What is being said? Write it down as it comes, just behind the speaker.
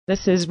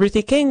This is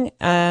Ruthie King.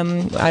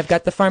 I've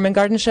got the Farm and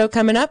Garden Show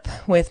coming up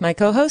with my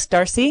co-host,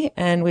 Darcy,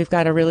 and we've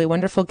got a really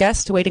wonderful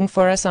guest waiting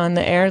for us on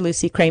the air,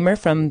 Lucy Kramer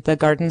from the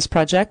Gardens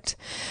Project.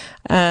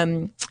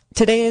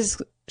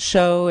 Today's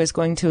show is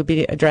going to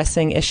be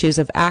addressing issues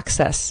of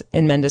access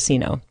in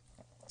Mendocino.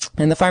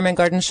 And the Farm and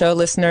Garden Show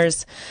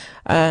listeners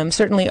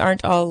certainly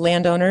aren't all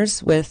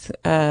landowners with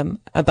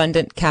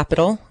abundant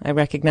capital. I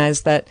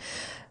recognize that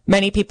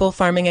many people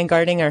farming and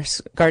gardening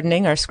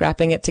are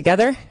scrapping it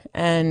together,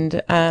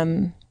 and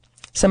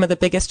some of the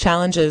biggest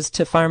challenges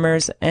to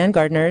farmers and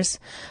gardeners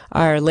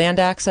are land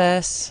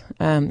access,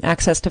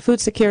 access to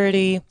food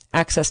security,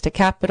 access to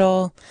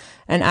capital,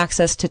 and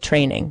access to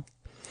training.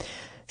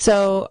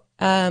 So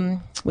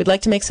we'd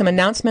like to make some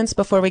announcements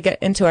before we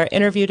get into our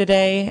interview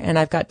today, and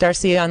I've got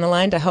Darcy on the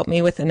line to help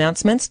me with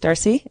announcements.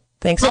 Darcy,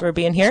 thanks for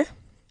being here.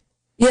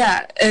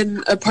 Yeah,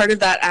 and a part of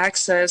that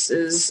access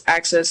is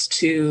access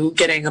to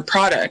getting a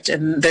product.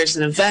 And there's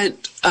an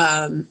event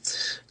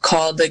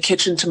called the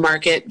Kitchen to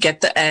Market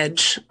Get the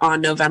Edge on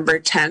November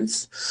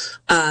 10th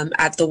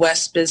at the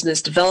West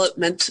Business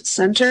Development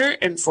Center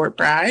in Fort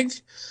Bragg.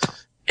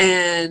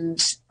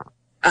 And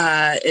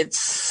it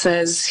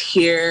says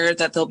here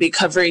that they'll be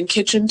covering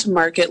kitchen to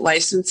market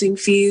licensing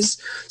fees,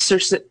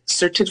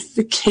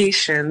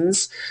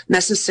 certifications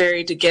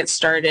necessary to get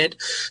started,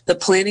 the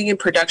planning and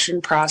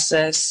production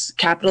process,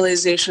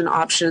 capitalization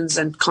options,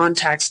 and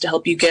contacts to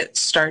help you get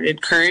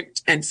started,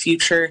 current and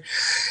future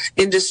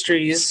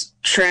industries,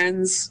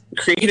 trends,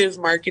 creative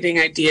marketing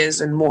ideas,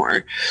 and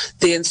more.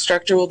 The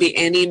instructor will be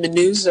Annie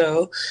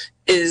Menuzzo.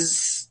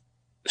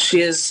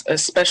 She is a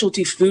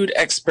specialty food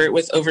expert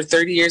with over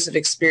 30 years of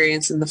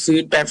experience in the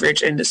food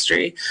beverage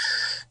industry,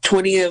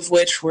 20 of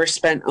which were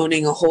spent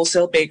owning a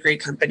wholesale bakery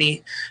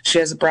company. She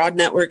has a broad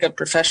network of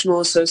professional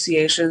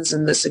associations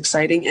in this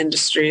exciting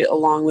industry,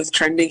 along with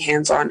trending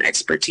hands-on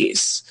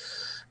expertise.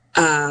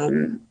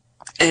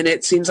 And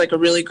it seems like a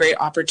really great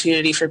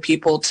opportunity for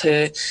people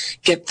to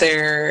get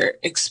their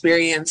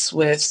experience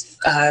with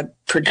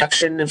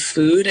production of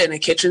food in a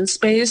kitchen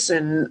space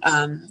and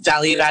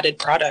value-added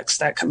products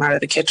that come out of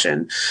the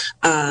kitchen.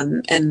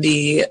 And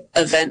the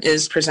event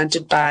is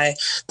presented by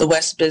the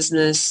West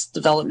Business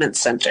Development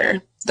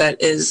Center.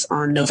 That is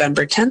on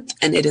November 10th,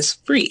 and it is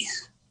free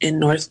in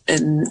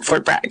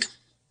Fort Bragg.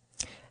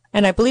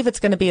 And I believe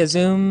it's going to be a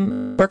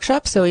Zoom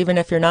workshop, so even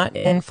if you're not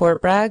in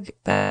Fort Bragg,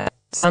 that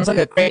sounds like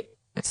a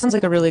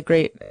really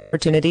great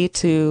opportunity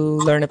to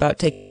learn about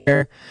taking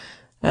care.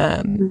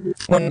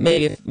 When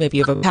maybe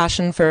you have a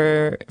passion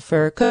for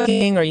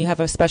cooking, or you have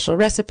a special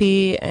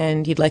recipe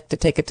and you'd like to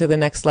take it to the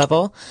next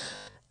level.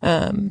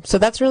 So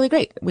that's really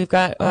great. We've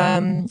got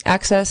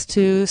access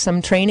to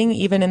some training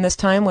even in this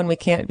time when we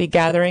can't be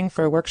gathering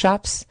for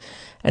workshops.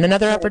 And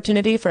another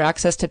opportunity for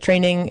access to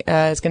training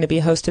is going to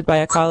be hosted by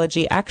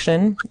Ecology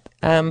Action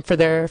for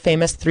their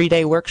famous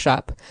 3-day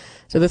workshop.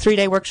 So the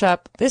 3-day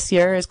workshop this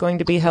year is going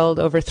to be held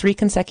over 3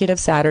 consecutive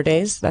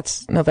Saturdays.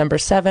 That's November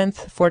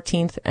 7th,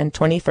 14th, and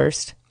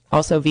 21st,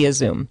 also via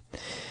Zoom.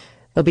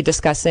 They'll be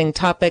discussing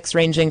topics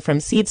ranging from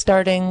seed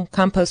starting,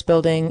 compost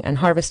building, and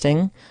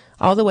harvesting,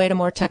 all the way to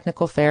more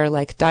technical fare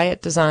like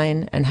diet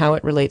design and how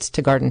it relates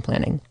to garden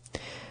planning.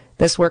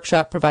 This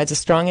workshop provides a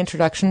strong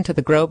introduction to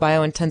the Grow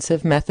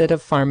Biointensive method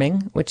of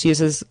farming, which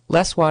uses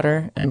less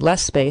water and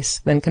less space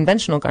than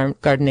conventional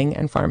gardening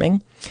and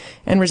farming,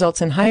 and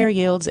results in higher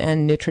yields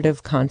and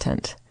nutritive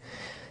content.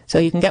 So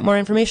you can get more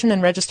information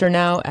and register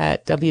now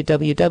at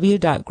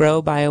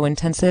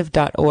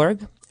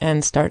www.growbiointensive.org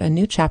and start a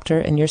new chapter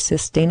in your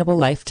sustainable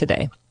life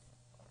today.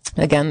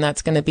 Again,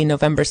 that's going to be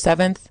November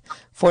 7th,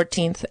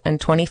 14th, and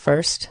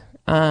 21st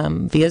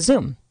via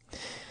Zoom.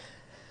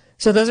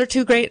 So those are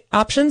 2 great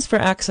options for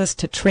access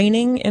to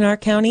training in our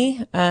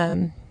county.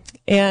 And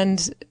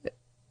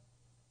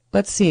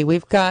let's see,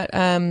 we've got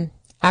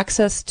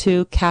access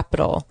to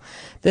capital.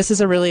 This is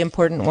a really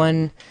important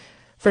one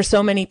for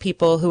so many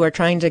people who are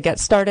trying to get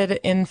started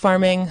in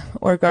farming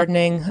or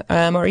gardening,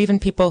 or even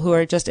people who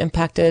are just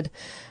impacted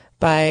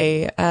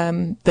by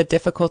the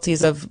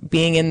difficulties of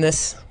being in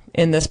this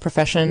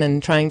profession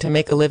and trying to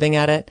make a living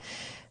at it.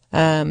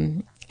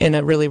 In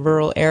a really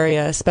rural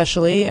area,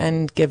 especially,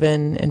 and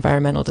given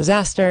environmental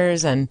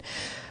disasters. And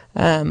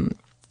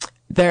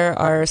there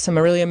are some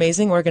really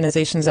amazing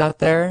organizations out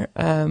there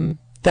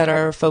that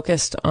are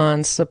focused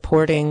on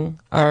supporting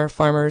our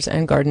farmers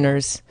and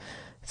gardeners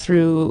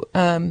through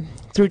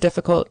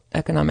difficult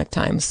economic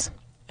times.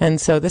 And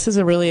so this is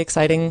a really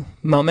exciting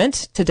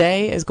moment.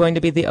 Today is going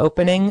to be the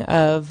opening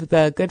of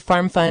the Good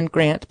Farm Fund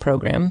grant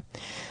program.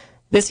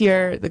 This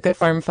year, the Good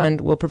Farm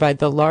Fund will provide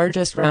the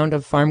largest round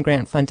of farm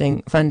grant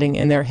funding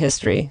in their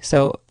history.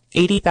 So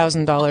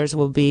 $80,000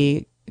 will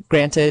be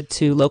granted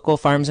to local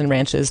farms and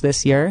ranches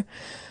this year.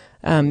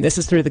 This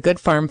is through the Good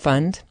Farm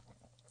Fund.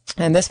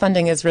 And this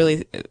funding is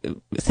really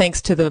thanks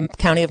to the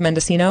County of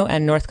Mendocino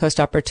and North Coast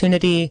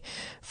Opportunity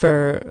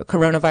for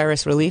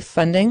coronavirus relief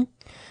funding.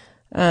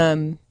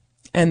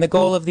 And the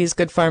goal of these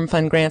Good Farm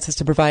Fund grants is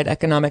to provide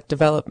economic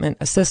development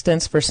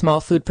assistance for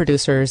small food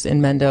producers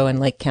in Mendo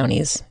and Lake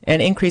counties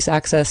and increase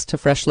access to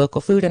fresh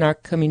local food in our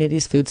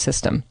community's food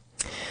system.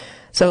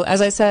 So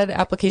as I said,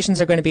 applications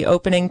are going to be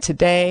opening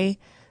today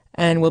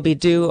and will be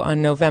due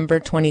on November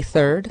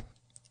 23rd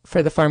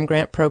for the Farm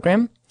Grant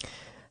Program.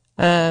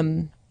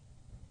 Let's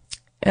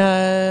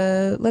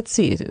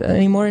see,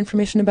 any more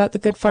information about the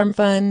Good Farm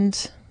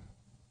Fund?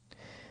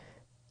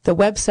 The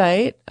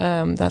website,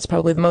 that's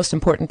probably the most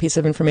important piece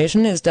of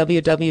information, is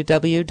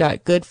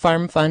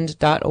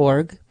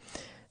www.goodfarmfund.org.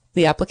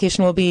 The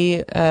application will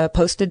be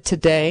posted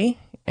today,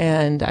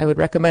 and I would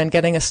recommend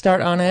getting a start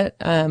on it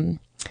and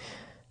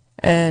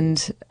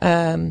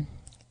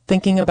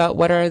thinking about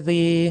what are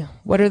the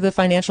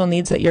financial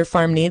needs that your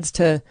farm needs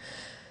to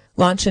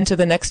launch into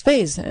the next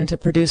phase and to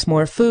produce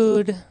more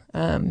food,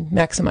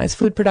 maximize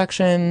food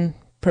production,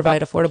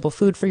 provide affordable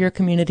food for your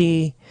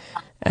community,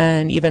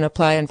 and even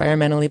apply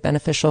environmentally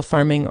beneficial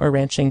farming or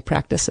ranching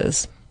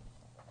practices.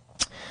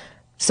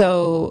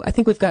 So I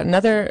think we've got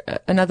another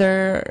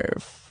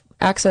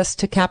access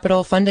to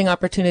capital funding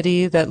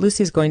opportunity that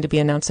Lucy's going to be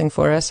announcing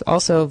for us,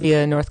 also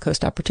via North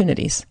Coast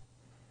Opportunities.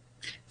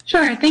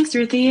 Sure. Thanks,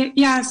 Ruthie.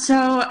 Yeah,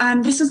 so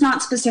this is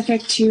not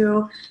specific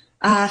to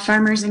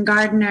farmers and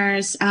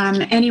gardeners.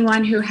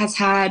 Anyone who has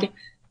had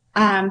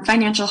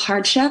financial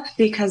hardship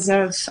because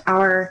of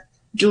our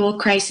dual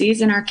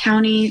crises in our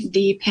county,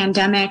 the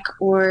pandemic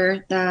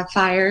or the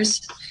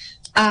fires.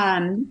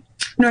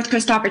 North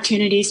Coast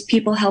Opportunities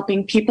People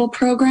Helping People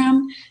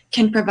program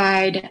can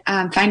provide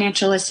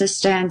financial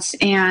assistance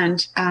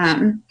and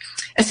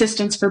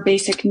assistance for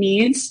basic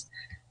needs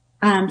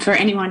for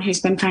anyone who's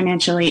been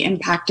financially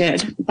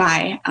impacted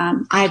by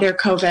either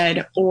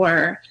COVID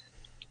or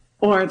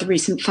the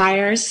recent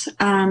fires.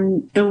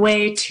 The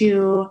way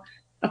to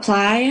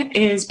apply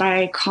is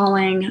by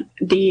calling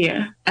the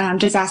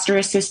disaster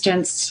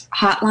assistance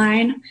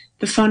hotline.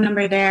 The phone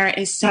number there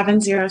is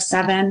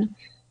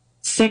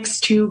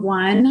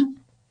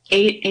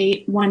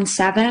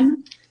 707-621-8817.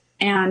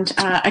 And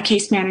a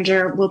case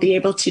manager will be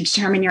able to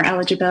determine your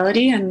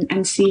eligibility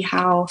and see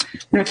how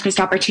North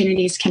Coast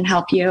Opportunities can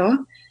help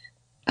you.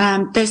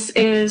 This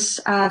is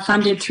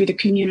funded through the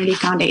Community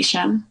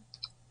Foundation.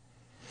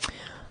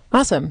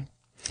 Awesome.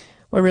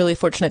 We're really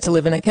fortunate to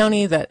live in a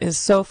county that is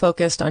so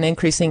focused on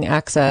increasing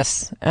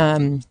access.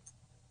 And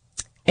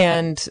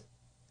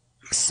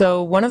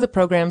so one of the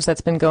programs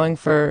that's been going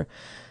for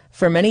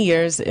many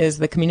years is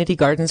the Community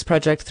Gardens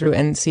Project through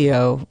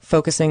NCO,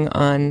 focusing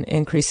on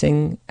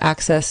increasing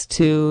access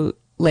to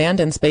land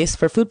and space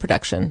for food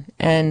production.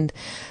 And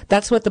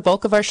that's what the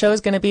bulk of our show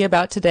is going to be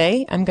about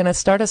today. I'm going to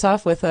start us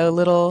off with a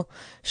little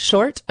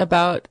short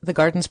about the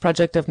Gardens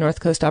Project of North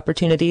Coast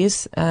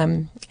Opportunities,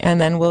 and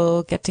then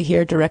we'll get to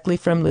hear directly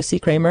from Lucy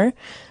Kramer,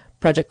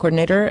 project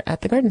coordinator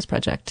at the Gardens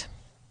Project.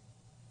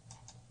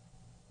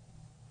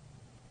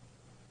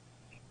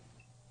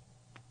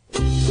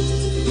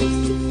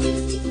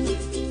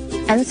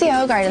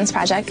 NCO Gardens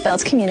Project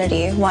builds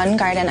community one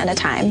garden at a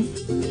time.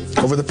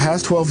 Over the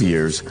past 12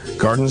 years,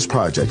 Gardens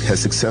Project has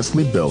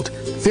successfully built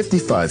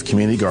 55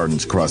 community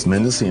gardens across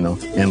Mendocino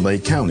and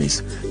Lake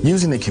counties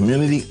using a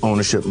community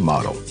ownership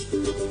model.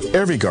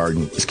 Every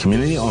garden is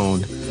community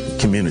owned,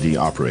 community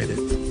operated.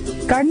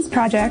 Gardens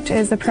Project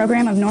is a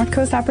program of North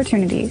Coast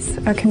Opportunities,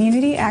 a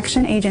community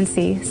action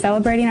agency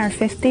celebrating our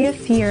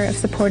 50th year of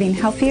supporting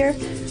healthier,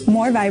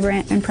 more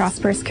vibrant, and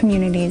prosperous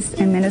communities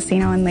in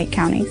Mendocino and Lake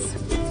counties.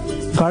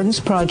 Gardens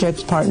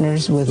Project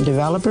partners with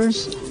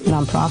developers,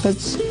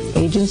 nonprofits,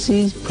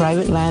 agencies,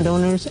 private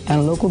landowners,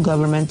 and local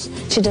governments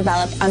to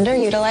develop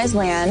underutilized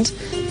land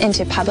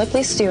into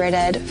publicly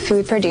stewarded,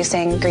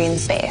 food-producing green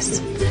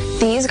space.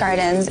 These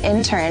gardens,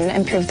 in turn,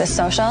 improve the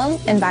social,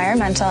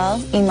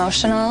 environmental,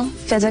 emotional,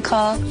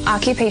 physical,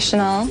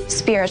 occupational,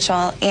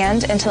 spiritual,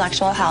 and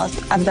intellectual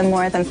health of the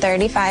more than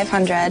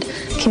 3,500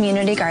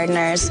 community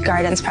gardeners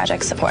Gardens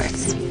Project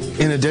supports.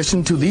 In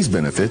addition to these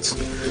benefits,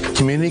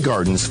 community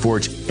gardens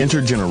forge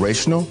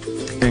intergenerational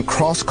and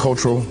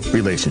cross-cultural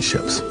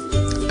relationships.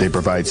 They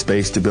provide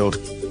space to build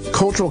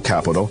cultural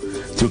capital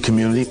through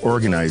community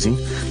organizing,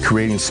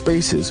 creating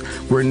spaces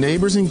where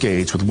neighbors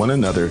engage with one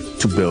another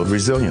to build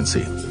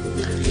resiliency.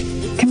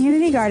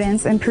 Community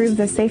gardens improve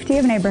the safety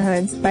of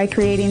neighborhoods by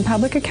creating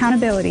public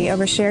accountability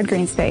over shared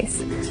green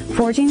space,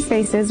 forging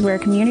spaces where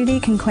community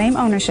can claim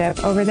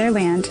ownership over their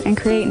land and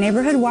create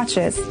neighborhood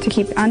watches to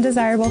keep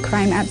undesirable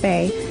crime at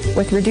bay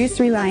with reduced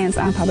reliance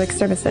on public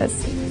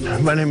services.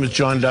 My name is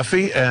John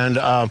Duffy, and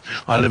I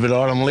live at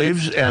Autumn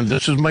Leaves, and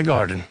this is my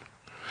garden.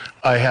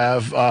 I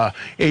have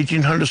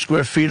 1,800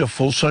 square feet of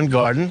full sun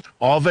garden,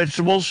 all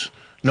vegetables,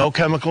 no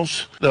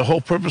chemicals. The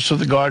whole purpose of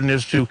the garden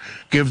is to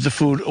give the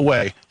food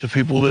away to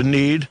people in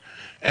need,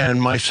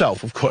 and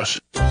myself, of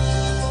course.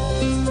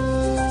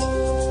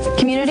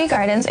 Community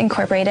gardens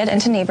incorporated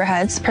into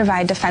neighborhoods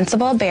provide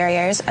defensible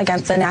barriers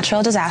against the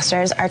natural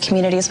disasters our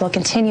communities will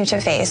continue to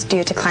face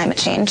due to climate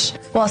change,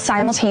 while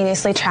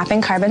simultaneously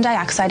trapping carbon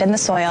dioxide in the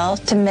soil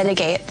to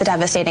mitigate the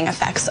devastating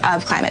effects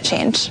of climate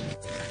change.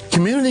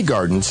 Community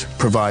gardens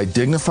provide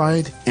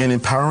dignified and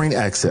empowering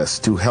access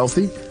to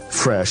healthy,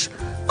 fresh,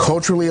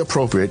 culturally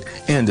appropriate,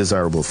 and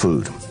desirable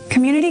food.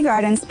 Community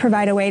gardens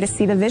provide a way to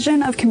see the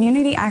vision of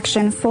community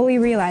action fully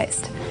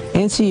realized.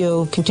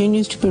 NCO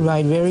continues to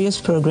provide various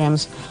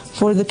programs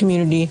for the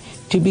community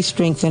to be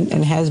strengthened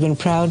and has been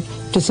proud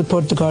to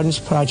support the Gardens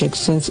Project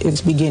since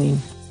its beginning.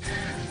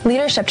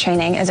 Leadership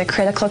training is a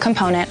critical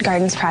component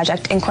Gardens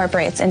Project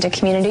incorporates into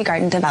community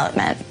garden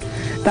development.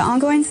 The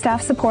ongoing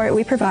staff support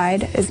we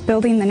provide is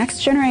building the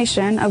next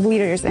generation of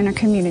leaders in our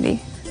community.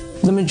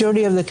 The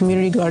majority of the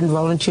community garden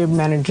volunteer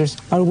managers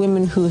are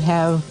women who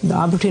have the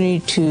opportunity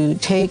to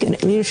take a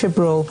leadership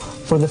role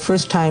for the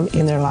first time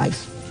in their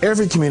life.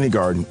 Every community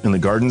garden in the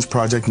Gardens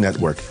Project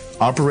Network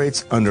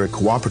operates under a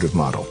cooperative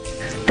model.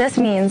 This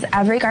means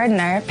every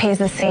gardener pays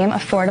the same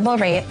affordable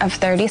rate of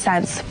 30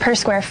 cents per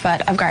square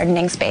foot of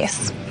gardening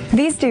space.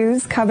 These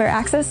dues cover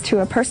access to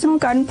a personal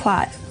garden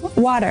plot,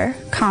 water,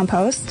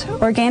 compost,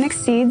 organic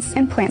seeds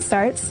and plant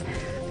starts,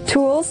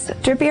 tools,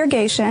 drip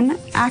irrigation,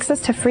 access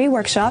to free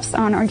workshops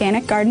on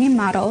organic gardening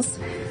models,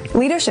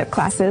 leadership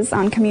classes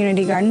on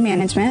community garden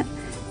management,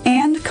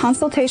 and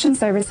consultation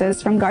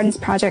services from Gardens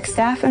Project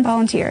staff and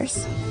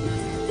volunteers.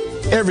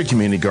 Every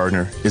community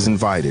gardener is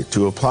invited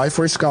to apply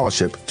for a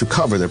scholarship to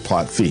cover their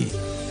plot fee.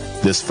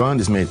 This fund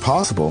is made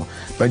possible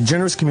by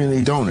generous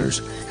community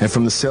donors and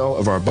from the sale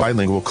of our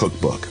bilingual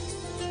cookbook.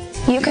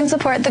 You can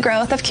support the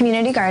growth of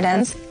community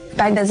gardens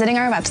by visiting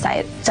our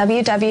website,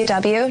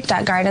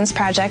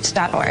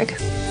 www.gardensproject.org.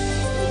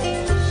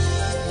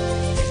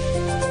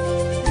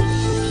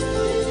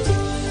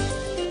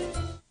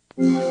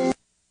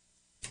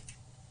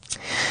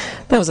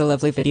 That was a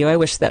lovely video. I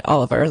wish that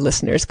all of our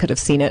listeners could have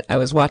seen it. I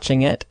was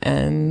watching it,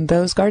 and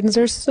those gardens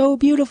are so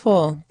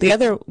beautiful. The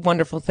other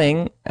wonderful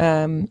thing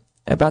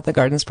about the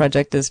Gardens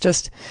Project is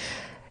just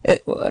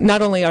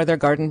not only are their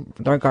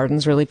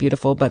gardens really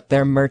beautiful, but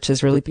their merch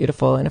is really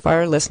beautiful. And if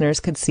our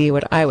listeners could see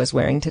what I was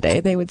wearing today,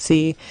 they would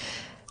see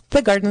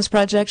the Gardens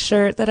Project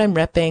shirt that I'm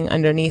repping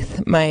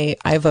underneath my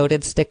I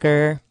voted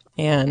sticker.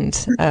 And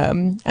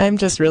I'm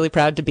just really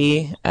proud to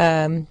be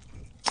a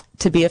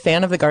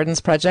fan of the Gardens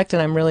Project,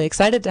 and I'm really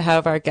excited to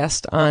have our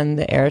guest on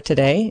the air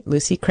today,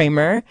 Lucy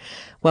Kramer.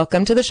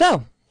 Welcome to the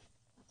show.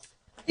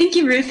 Thank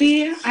you,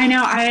 Ruthie. I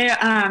know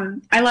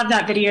I love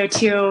that video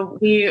too.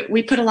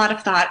 We put a lot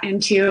of thought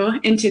into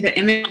the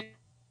image,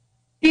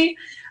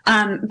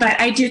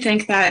 but I do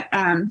think that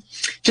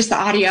just the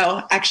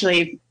audio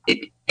actually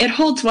it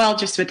holds well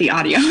just with the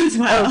audio as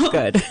well. Oh,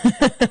 good.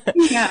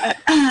 Yeah,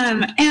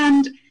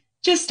 and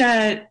just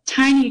a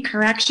tiny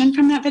correction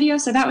from that video.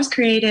 So that was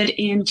created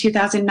in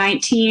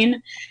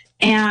 2019,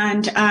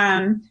 and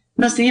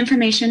most of the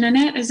information in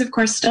it is, of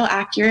course, still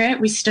accurate.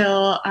 We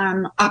still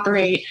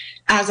operate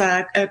as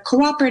a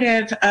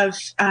cooperative of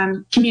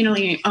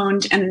communally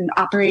owned and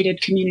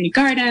operated community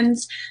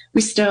gardens. We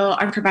still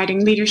are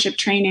providing leadership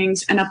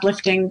trainings and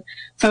uplifting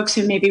folks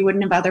who maybe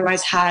wouldn't have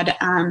otherwise had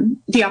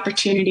the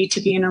opportunity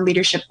to be in a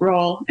leadership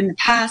role in the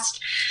past.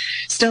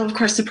 Still, of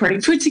course, supporting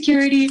food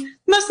security.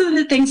 Most of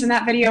the things in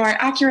that video are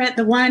accurate.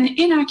 The one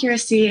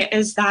inaccuracy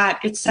is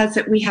that it says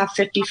that we have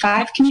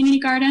 55 community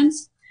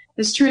gardens. It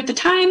was true at the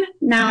time.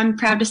 Now I'm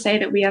proud to say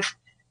that we have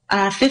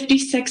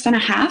 56 and a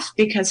half,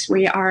 because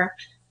we are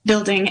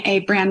building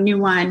a brand new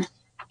one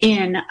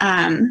in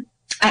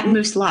at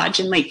Moose Lodge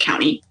in Lake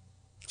County.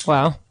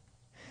 Wow.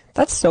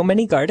 That's so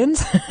many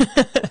gardens.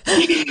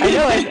 I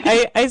know.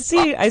 I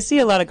see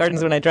a lot of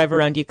gardens when I drive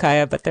around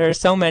Ukiah, but there are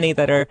so many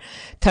that are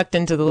tucked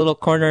into the little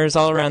corners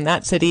all around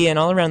that city and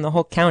all around the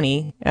whole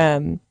county.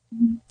 And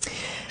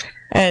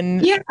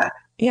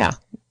yeah.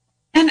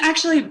 And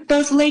actually,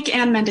 both Lake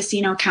and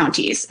Mendocino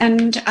counties.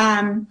 And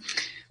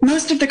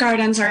most of the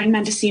gardens are in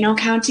Mendocino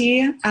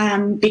County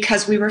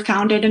because we were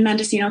founded in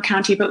Mendocino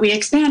County, but we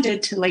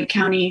expanded to Lake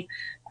County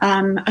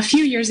a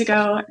few years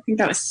ago. I think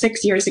that was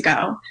 6 years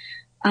ago.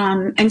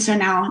 And so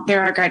now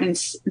there are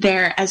gardens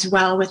there as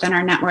well within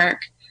our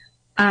network.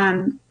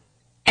 And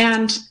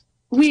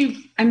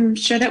I'm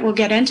sure that we'll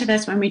get into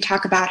this when we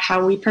talk about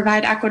how we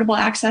provide equitable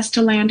access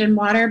to land and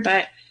water,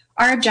 but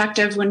our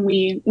objective when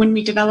we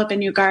develop a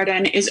new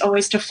garden is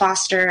always to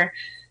foster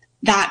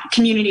that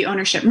community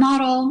ownership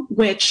model,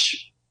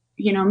 which,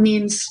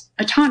 means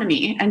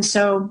autonomy. And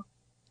so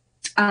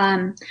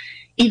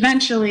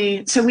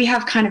eventually, so we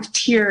have kind of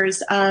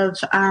tiers of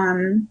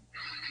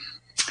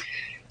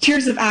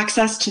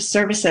access to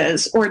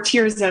services, or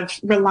tiers of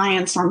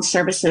reliance on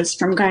services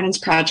from Gardens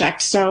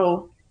Project.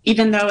 So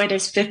even though it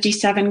is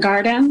 57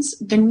 gardens,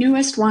 the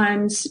newest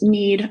ones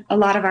need a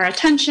lot of our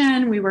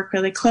attention. We work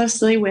really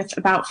closely with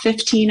about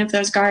 15 of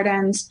those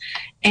gardens,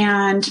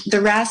 and the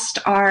rest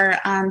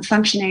are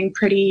functioning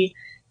pretty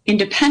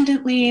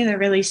independently. They're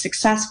really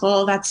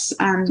successful. That's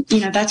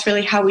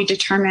really how we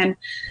determine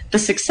the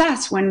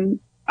success of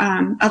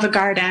a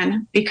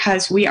garden,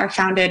 because we are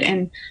founded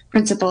in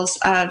principles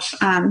of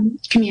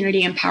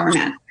community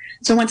empowerment.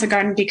 So once a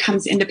garden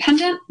becomes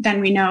independent,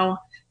 then we know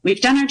we've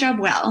done our job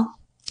well.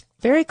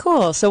 Very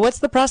cool. So what's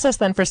the process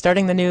then for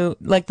starting the new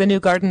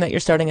garden that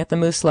you're starting at the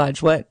Moose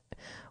Lodge? What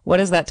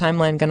is that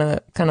timeline going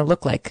to kind of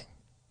look like?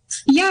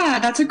 Yeah,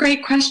 that's a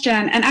great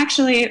question. And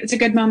actually, it's a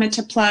good moment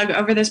to plug.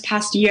 Over this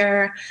past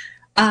year,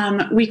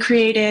 we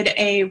created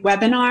a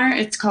webinar.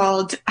 It's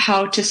called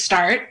How to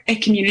Start a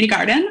Community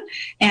Garden,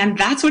 and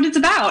that's what it's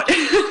about.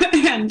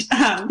 And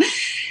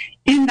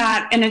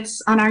and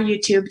it's on our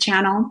YouTube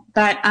channel.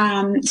 But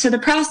so the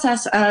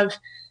process of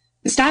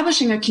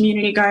establishing a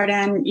community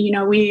garden,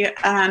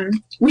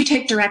 we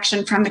take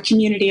direction from the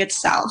community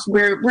itself.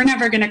 We're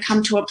never going to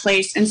come to a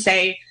place and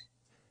say,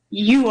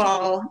 you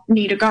all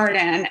need a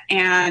garden,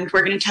 and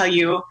we're going to tell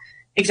you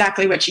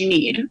exactly what you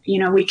need.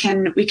 We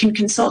can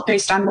consult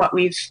based on what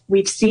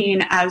we've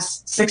seen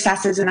as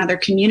successes in other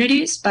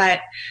communities,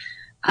 but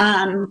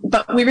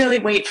we really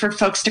wait for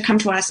folks to come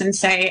to us and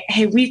say,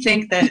 hey, we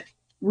think that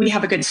we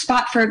have a good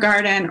spot for a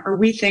garden, or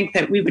we think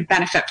that we would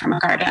benefit from a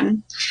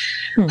garden.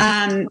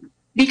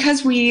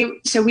 Because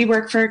we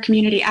work for a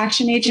community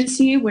action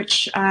agency,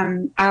 which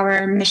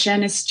our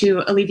mission is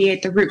to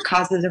alleviate the root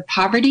causes of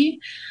poverty.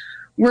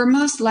 We're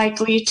most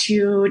likely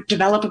to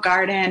develop a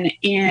garden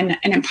in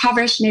an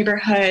impoverished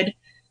neighborhood,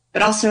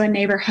 but also a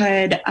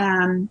neighborhood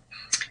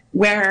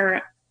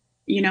where,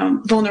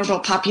 vulnerable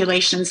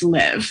populations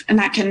live. And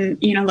that can,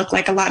 look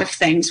like a lot of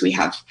things. We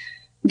have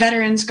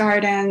veterans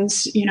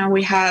gardens,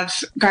 we have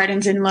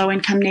gardens in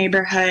low-income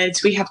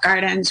neighborhoods. We have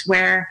gardens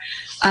where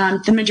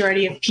the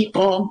majority of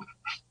people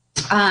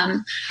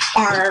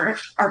are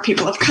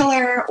people of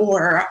color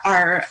or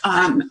are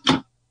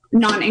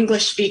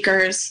non-English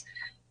speakers.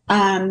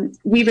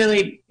 We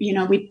really,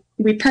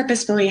 we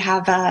purposefully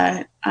have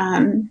an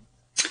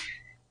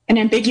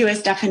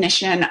ambiguous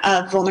definition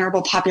of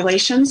vulnerable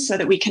populations so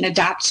that we can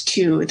adapt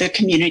to the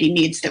community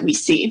needs that we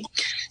see.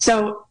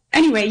 So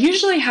anyway,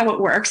 usually how it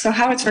works, so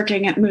how it's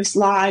working at Moose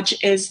Lodge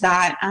is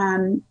that,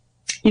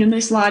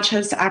 Moose Lodge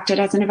has acted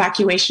as an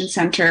evacuation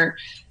center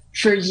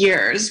for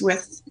years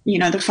with,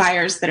 the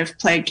fires that have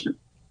plagued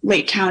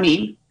Lake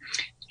County.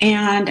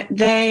 And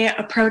they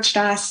approached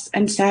us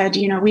and said,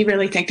 we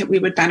really think that we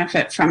would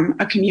benefit from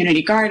a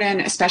community garden,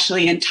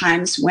 especially in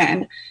times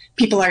when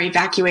people are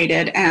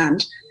evacuated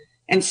and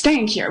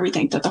staying here. We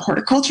think that the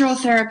horticultural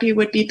therapy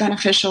would be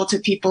beneficial to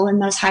people in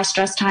those high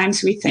stress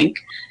times. We think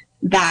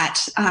that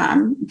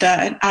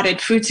the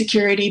added food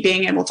security,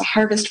 being able to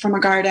harvest from a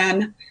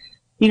garden,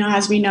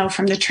 as we know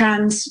from the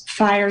trends,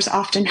 fires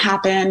often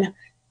happen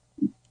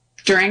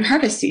during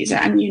harvest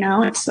season.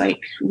 It's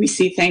like we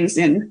see things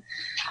in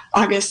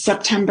August,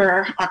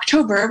 September,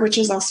 October, which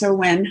is also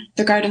when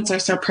the gardens are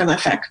so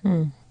prolific.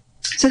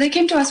 So they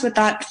came to us with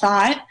that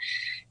thought,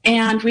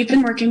 and we've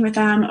been working with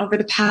them over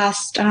the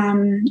past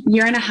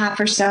year and a half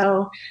or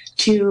so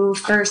to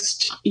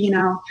first,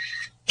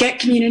 get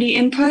community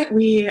input.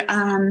 We,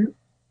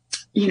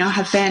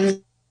 have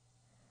been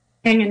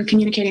and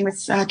communicating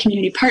with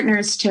community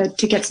partners to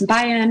get some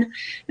buy-in,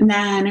 and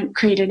then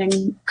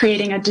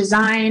creating a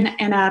design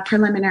and a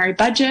preliminary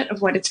budget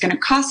of what it's going to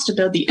cost to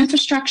build the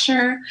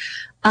infrastructure,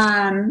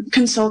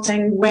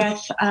 consulting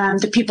with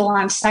the people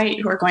on site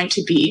who are going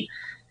to be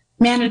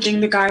managing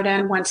the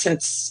garden once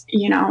it's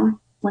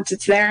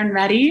there and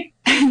ready.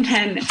 And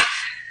then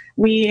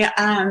we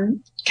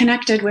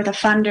connected with a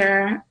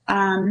funder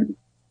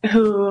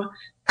who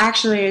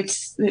actually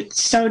it's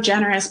so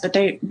generous, but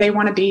they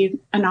want to be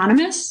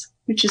anonymous,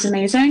 which is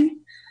amazing.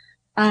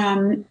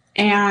 And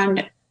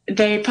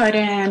they put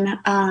in,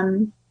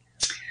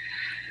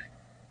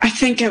 I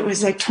think it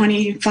was like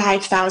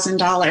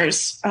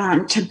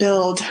 $25,000 to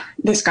build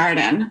this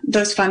garden.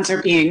 Those funds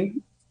are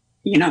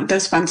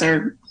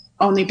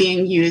only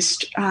being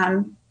used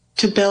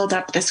to build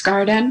up this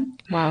garden.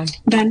 Wow.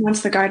 Then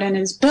once the garden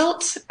is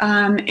built,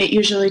 it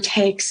usually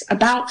takes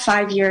about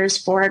 5 years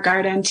for a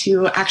garden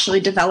to actually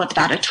develop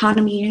that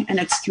autonomy. And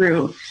it's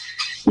through,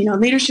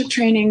 leadership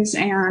trainings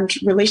and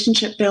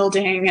relationship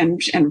building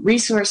and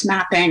resource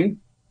mapping.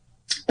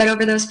 But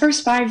over those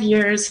first 5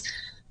 years,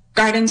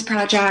 Gardens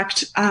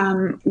Project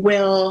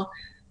will,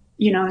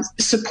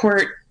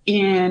 support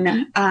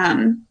in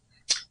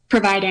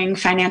providing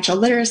financial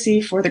literacy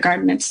for the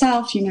garden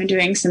itself,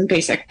 doing some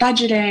basic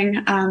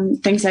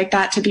budgeting, things like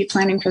that to be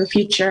planning for the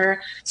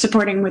future,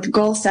 supporting with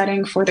goal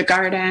setting for the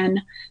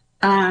garden,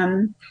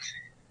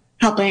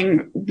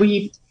 helping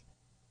we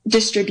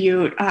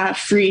distribute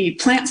free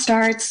plant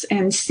starts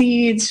and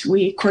seeds.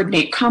 We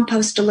coordinate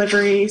compost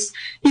deliveries,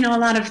 a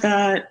lot of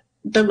the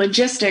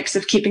logistics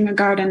of keeping a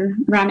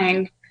garden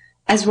running,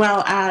 as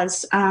well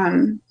as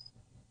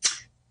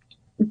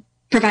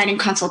providing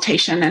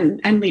consultation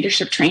and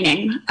leadership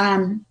training.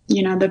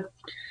 The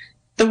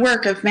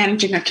work of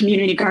managing a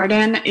community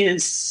garden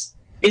is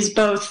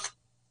both,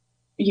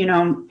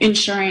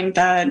 ensuring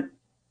the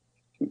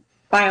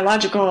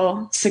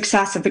biological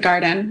success of the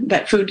garden,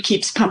 that food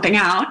keeps pumping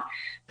out,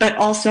 but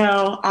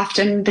also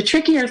often the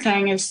trickier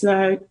thing is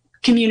the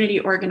community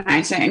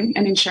organizing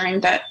and ensuring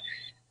that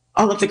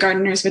all of the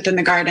gardeners within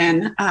the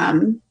garden,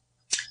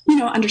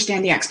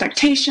 understand the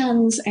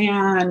expectations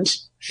and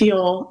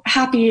feel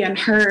happy and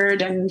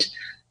heard and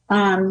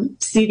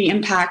see the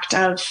impact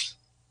of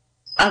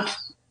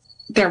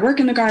their work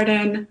in the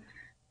garden,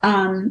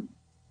 and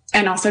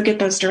also get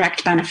those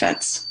direct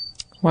benefits.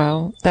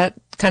 Wow, that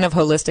kind of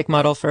holistic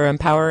model for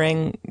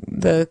empowering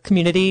the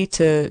community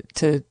to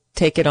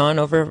take it on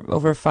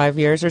over 5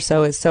 years or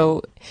so is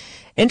so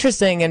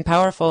interesting and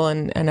powerful,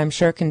 and I'm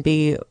sure can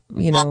be,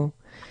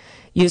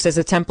 used as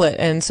a template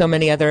in so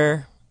many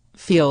other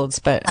fields.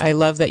 But I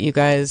love that you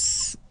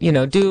guys,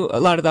 do a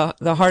lot of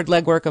the hard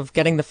legwork of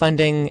getting the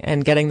funding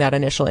and getting that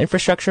initial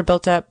infrastructure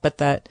built up, but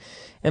that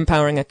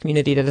empowering a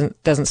community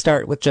doesn't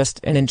start with just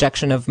an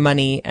injection of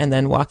money and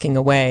then walking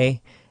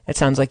away. It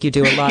sounds like you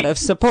do a lot of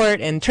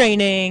support and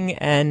training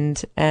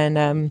and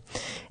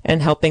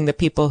helping the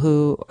people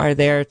who are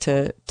there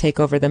to take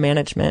over the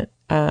management,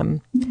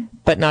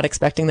 but not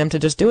expecting them to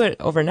just do it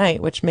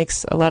overnight, which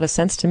makes a lot of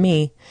sense to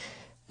me.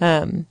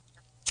 And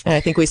I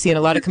think we see in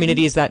a lot of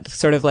communities that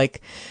sort of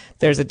like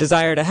there's a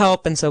desire to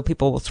help, and so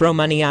people will throw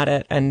money at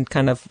it and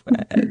kind of,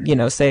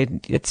 say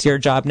it's your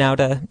job now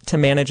to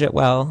manage it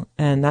well,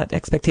 and that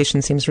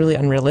expectation seems really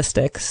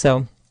unrealistic.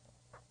 So.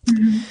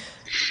 Mm-hmm.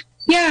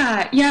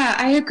 Yeah,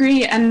 I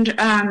agree. And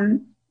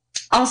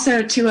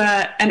also to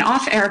an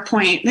off-air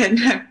point,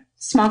 a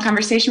small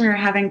conversation we were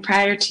having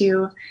prior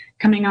to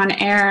coming on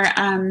air,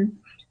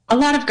 a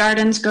lot of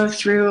gardens go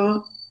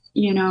through,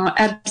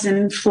 ebbs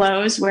and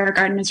flows where a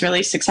garden is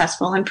really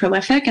successful and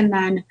prolific. And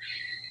then,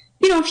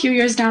 a few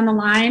years down the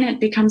line, it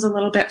becomes a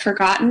little bit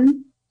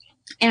forgotten.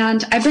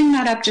 And I bring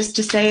that up just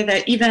to say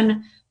that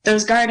even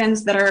those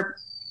gardens that are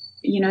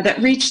that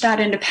reach that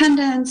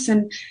independence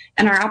and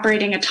are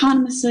operating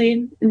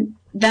autonomously,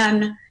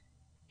 then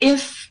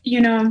if,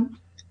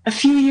 a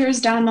few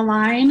years down the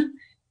line,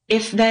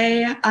 if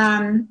they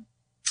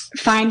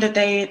find that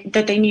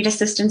they need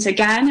assistance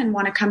again and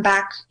want to come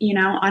back,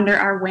 under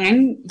our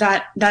wing,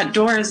 that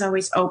door is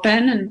always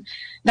open. And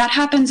that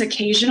happens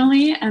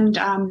occasionally. And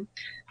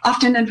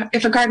often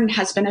if a garden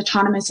has been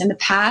autonomous in the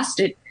past,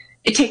 it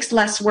takes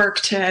less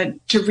work to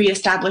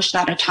reestablish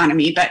that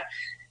autonomy. But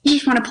I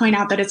just want to point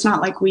out that it's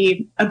not like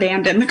we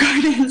abandon the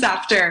gardens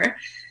after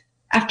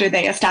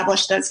they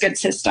establish those good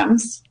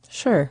systems.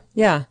 Sure.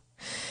 Yeah.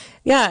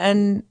 Yeah.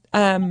 And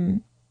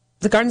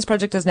the Gardens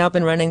Project has now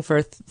been running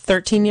for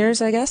 13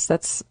 years, I guess.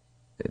 That's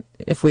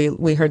if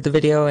we heard the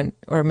video,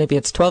 or maybe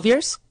it's 12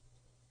 years?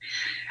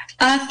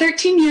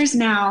 13 years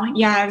now.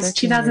 Yeah, it was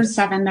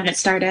 2007 that it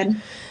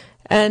started.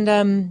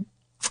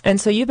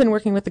 And so you've been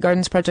working with the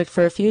Gardens Project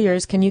for a few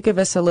years. Can you give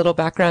us a little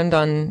background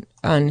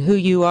on who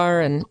you are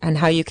and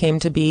how you came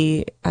to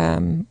be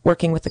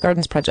working with the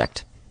Gardens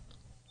Project?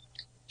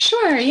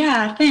 Sure.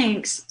 Yeah,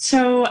 thanks.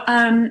 So,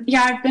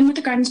 I've been with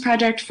the Gardens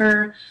Project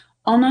for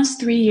almost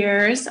 3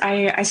 years.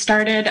 I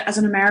started as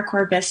an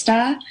AmeriCorps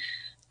Vista.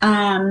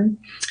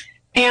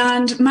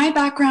 And my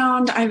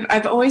background,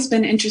 I've always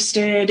been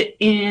interested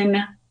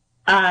in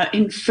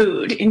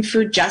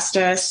food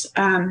justice.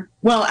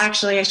 Well,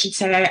 actually, I should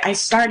say I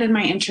started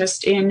my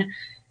interest in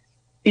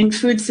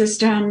food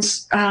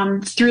systems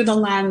through the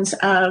lens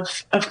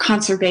of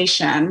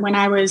conservation. When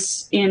I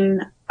was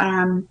in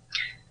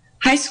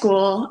high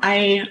school,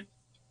 I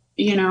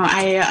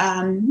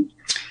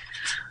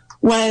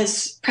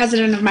was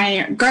president of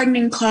my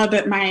gardening club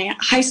at my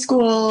high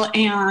school,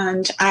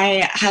 and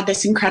I had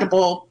this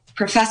incredible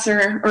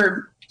professor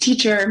or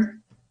teacher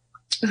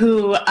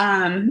who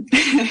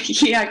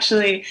he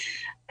actually,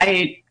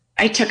 I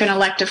took an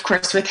elective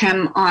course with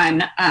him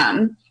on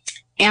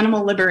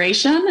animal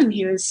liberation, and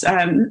he's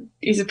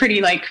a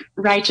pretty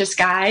righteous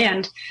guy.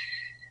 And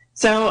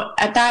so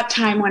at that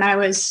time when I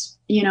was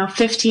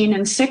 15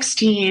 and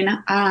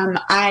 16,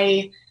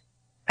 I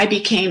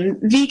became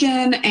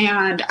vegan,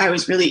 and I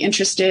was really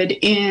interested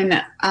in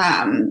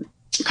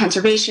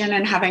conservation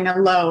and having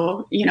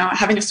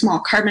having a small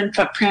carbon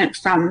footprint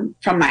from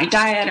my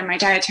diet and my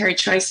dietary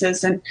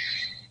choices. And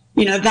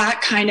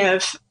that kind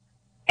of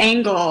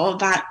angle,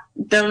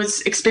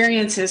 those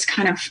experiences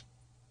kind of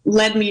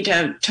led me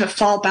to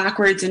fall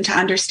backwards into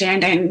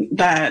understanding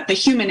the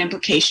human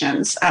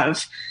implications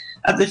of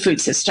the food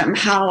system,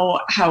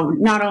 how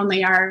not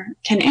only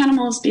can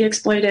animals be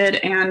exploited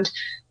and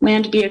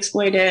land be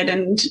exploited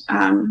and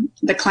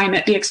the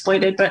climate be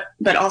exploited,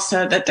 but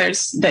also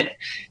that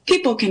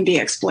people can be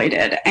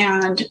exploited,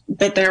 and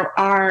that there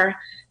are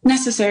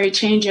necessary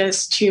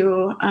changes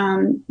to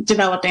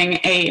developing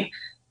a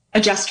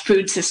just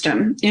food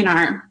system in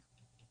our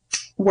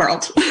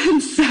world.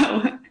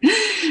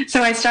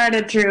 So I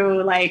started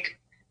through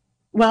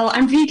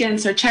I'm vegan,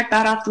 so check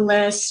that off the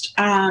list.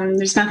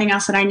 There's nothing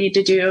else that I need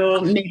to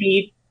do.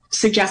 Maybe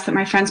suggest that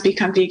my friends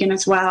become vegan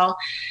as well.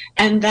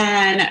 And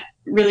then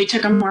really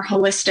took a more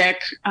holistic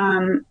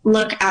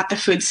look at the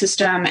food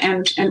system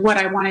and what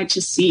I wanted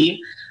to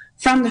see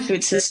from the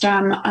food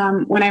system.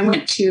 When I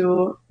went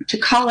to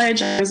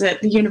college, I was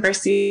at the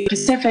University of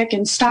Pacific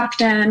in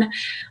Stockton.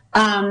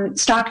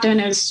 Stockton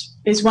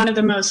is one of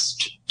the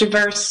most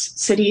diverse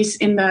cities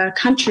in the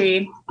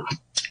country.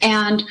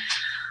 And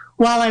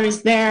while I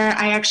was there,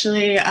 I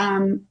actually,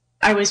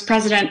 I was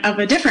president of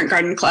a different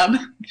garden club,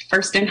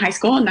 first in high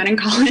school and then in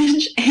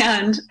college,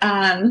 and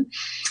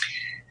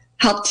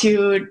helped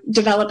to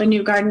develop a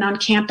new garden on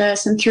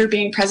campus. And through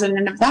being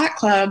president of that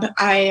club,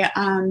 I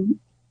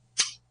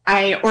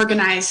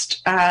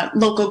organized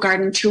local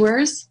garden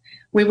tours.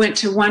 We went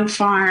to one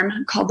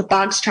farm called the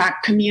Boggs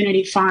Track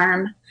Community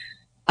Farm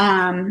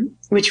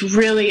which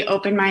really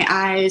opened my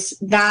eyes.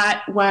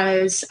 That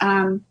was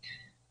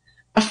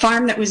a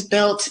farm that was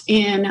built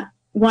in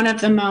one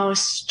of the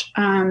most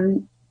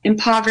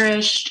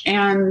impoverished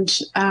and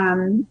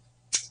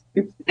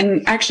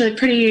actually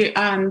pretty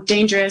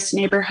dangerous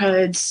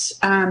neighborhoods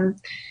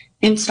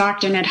in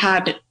Stockton.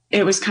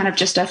 It was kind of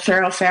just a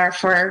thoroughfare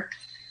for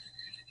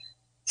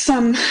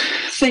some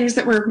things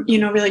that were,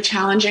 really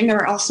challenging. There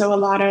were also a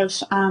lot of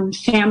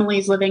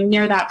families living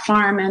near that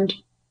farm. And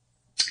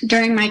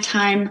during my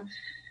time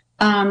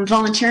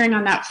volunteering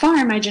on that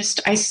farm,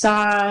 I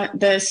saw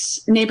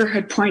this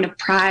neighborhood point of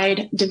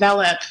pride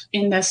develop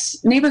in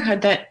this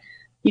neighborhood that,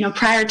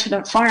 prior to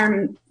the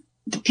farm,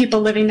 the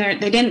people living there,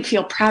 they didn't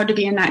feel proud to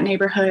be in that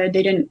neighborhood.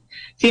 They didn't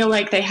feel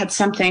like they had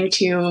something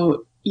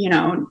to,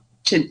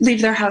 to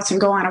leave their house and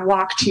go on a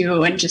walk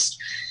to and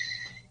just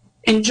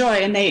enjoy.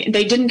 And they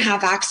didn't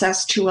have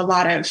access to a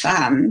lot of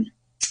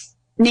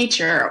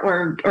nature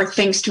or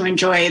things to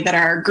enjoy that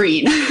are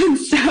green.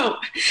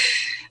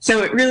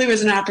 So it really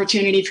was an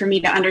opportunity for me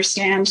to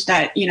understand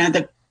that,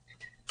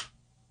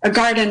 a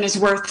garden is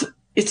worth,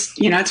 it's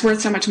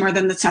worth so much more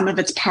than the sum of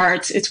its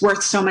parts. It's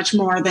worth so much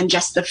more than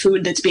just the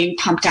food that's being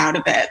pumped out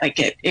of it. Like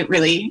it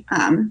really,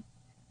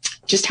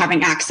 just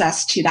having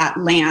access to that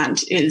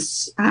land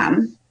is,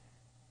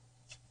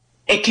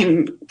 it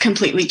can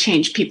completely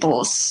change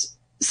people's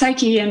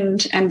psyche and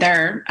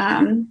their,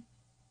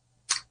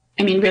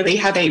 really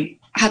how they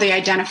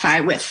identify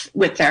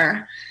with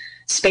their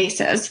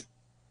spaces.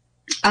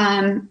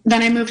 Then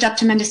I moved up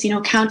to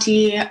Mendocino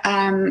County.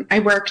 I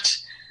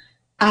worked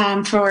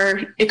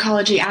for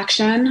Ecology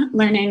Action,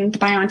 learning the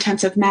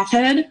biointensive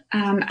method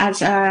as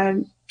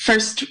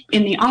first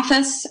in the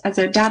office as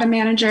a data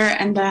manager,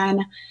 and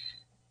then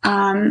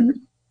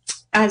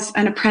as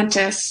an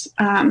apprentice,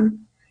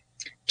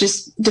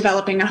 just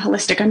developing a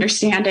holistic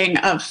understanding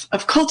of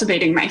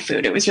cultivating my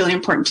food. It was really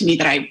important to me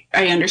that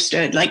I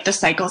understood like the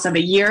cycles of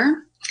a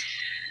year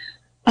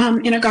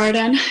in a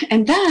garden.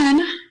 And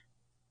then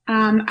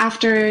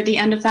after the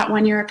end of that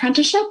 1-year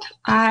apprenticeship,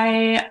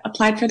 I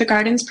applied for the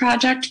Gardens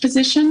Project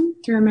position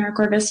through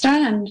AmeriCorps Vista,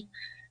 and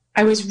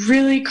I was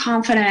really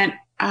confident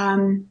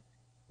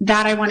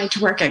that I wanted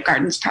to work at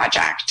Gardens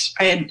Project.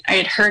 I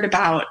had heard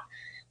about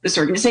this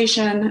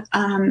organization.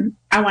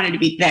 I wanted to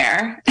be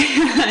there,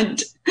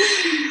 and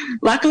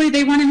luckily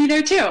they wanted me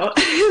there too.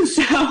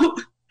 So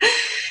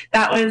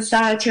that was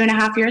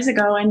 2.5 years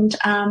ago, and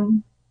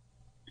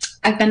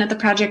I've been at the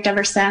project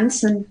ever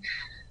since. And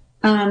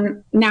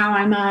now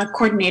I'm a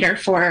coordinator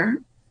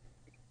for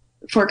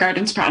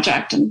Gardens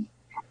Project, and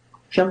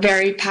feel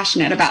very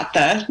passionate about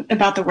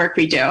the work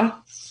we do.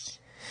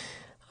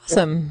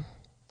 Awesome.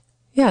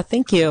 Yeah,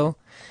 thank you.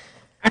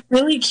 I'm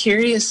really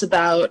curious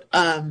about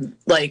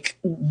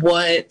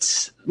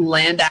what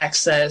land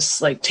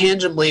access, like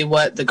tangibly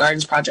what the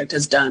Gardens Project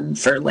has done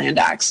for land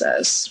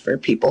access for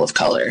people of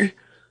color.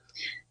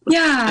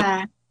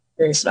 Yeah. I'm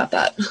curious about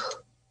that.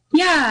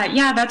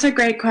 Yeah, that's a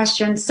great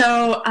question.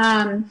 So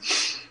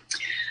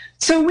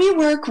we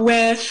work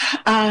with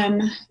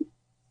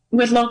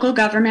local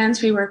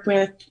governments. We work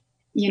with,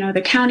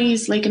 the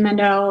counties, Lake and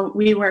Mendo.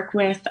 We work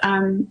with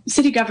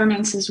city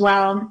governments as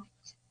well.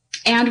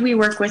 And we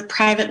work with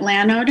private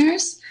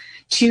landowners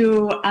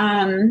to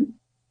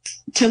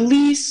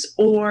lease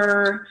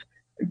or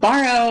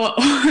borrow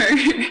or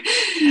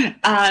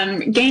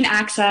gain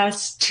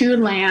access to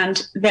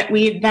land that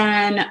we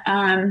then,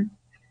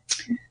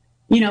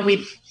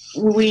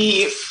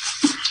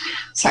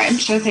 sorry, I'm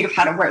trying to think of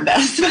how to word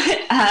this,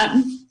 but,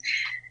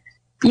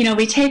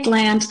 we take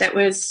land that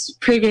was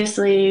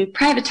previously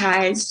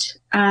privatized,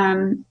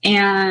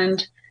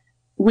 and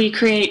we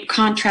create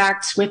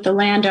contracts with the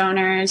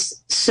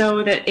landowners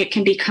so that it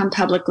can become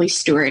publicly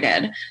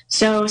stewarded.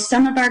 So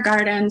some of our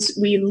gardens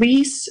we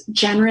lease.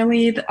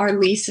 Generally, our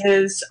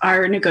leases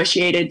are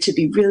negotiated to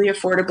be really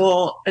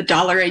affordable,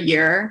 $1 a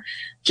year,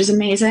 which is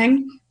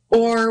amazing.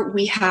 Or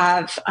we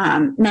have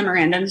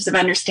memorandums of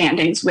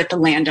understandings with the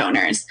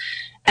landowners.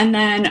 And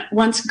then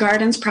once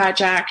Gardens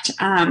Project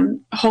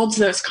holds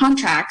those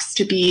contracts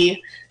to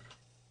be,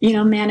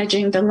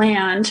 managing the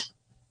land,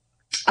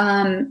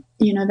 then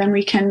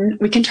we can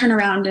turn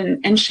around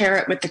and share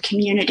it with the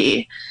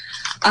community.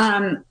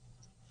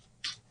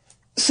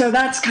 So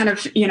that's kind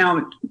of,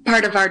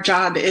 part of our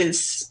job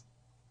is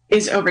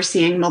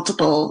overseeing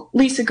multiple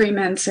lease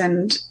agreements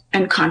and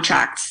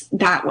contracts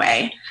that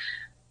way.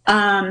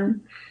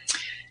 And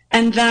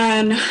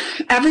then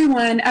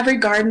every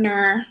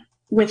gardener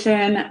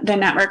within the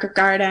network of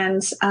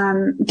gardens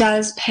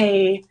does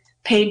pay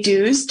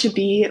dues to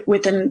be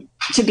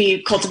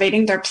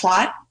cultivating their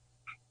plot.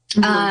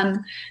 Mm-hmm.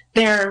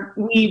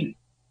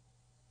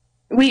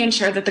 We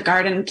ensure that the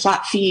garden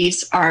plot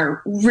fees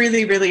are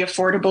really, really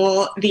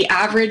affordable. The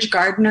average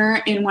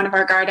gardener in one of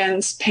our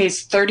gardens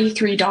pays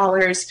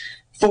 $33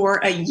 for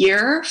a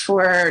year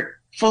for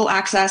full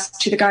access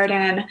to the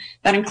garden.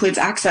 That includes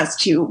access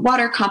to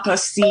water,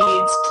 compost,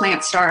 seeds,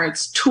 plant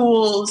starts,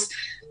 tools,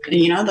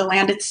 the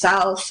land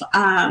itself,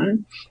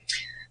 some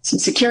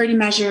security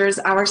measures,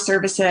 our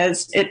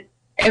services.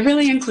 it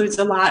really includes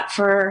a lot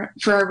for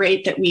a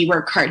rate that we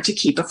work hard to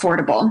keep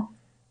affordable.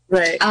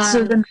 Right.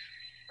 So then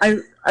I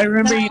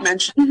remember you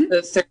mentioned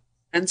the 30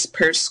 cents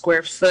per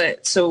square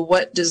foot. So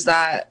what does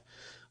that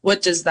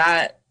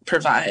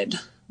provide?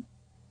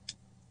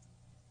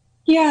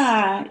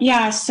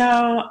 Yeah.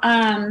 So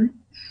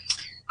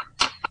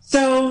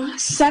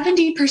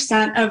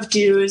 70% of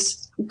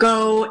dues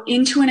go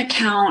into an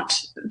account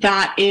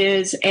that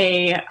is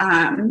a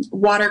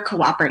water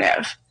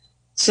cooperative.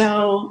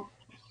 So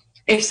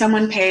if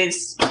someone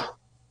pays,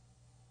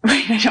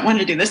 I don't want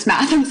to do this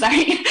math, I'm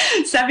sorry.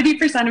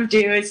 70% of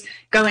dues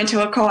go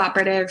into a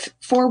cooperative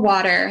for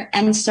water.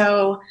 And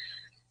so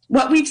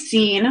what we've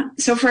seen,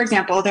 so for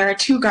example, there are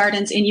 2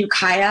 gardens in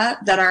Ukiah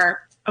that are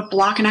a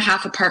block and a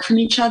half apart from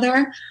each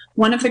other.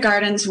 One of the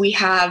gardens, we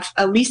have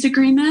a lease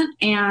agreement,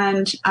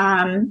 and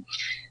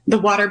the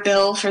water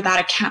bill for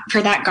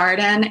that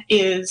garden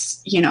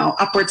is,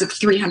 upwards of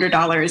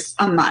 $300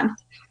 a month.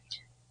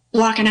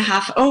 Block and a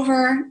half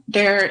over,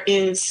 there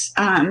is,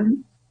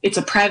 it's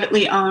a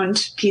privately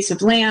owned piece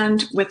of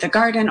land with a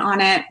garden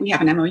on it. We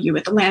have an MOU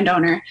with the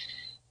landowner.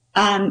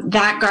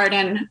 That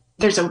garden,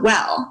 there's a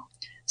well.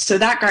 So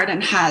that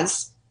garden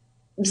has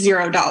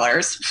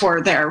 $0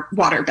 for their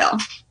water bill.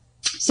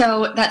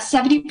 So that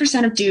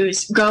 70% of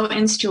dues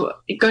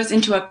goes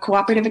into a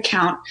cooperative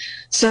account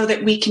so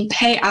that we can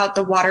pay out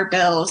the water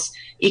bills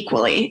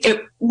equally.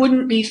 It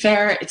wouldn't be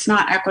fair. It's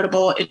not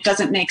equitable. It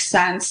doesn't make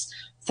sense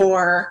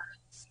for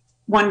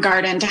one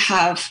garden to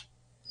have,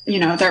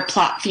 their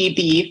plot fee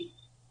be,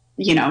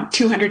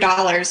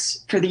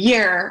 $200 for the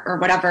year or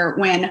whatever,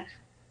 when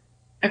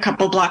a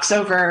couple blocks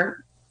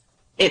over,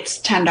 it's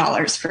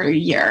 $10 for a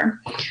year.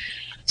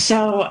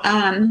 So,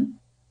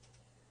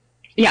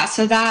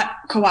 so that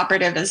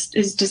cooperative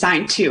is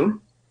designed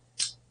to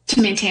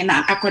maintain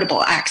that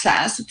equitable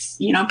access. It's,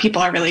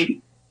 people are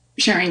really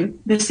sharing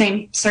the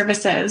same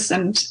services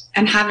and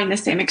having the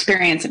same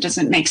experience. It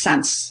doesn't make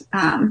sense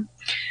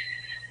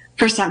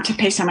for some to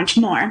pay so much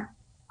more.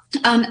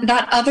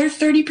 That other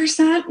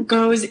 30%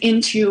 goes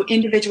into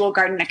individual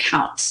garden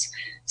accounts.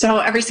 So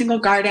every single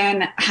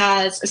garden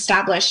has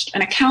established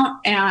an account,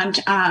 and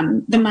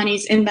the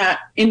monies in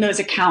those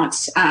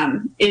accounts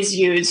is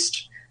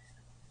used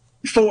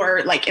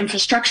for like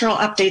infrastructural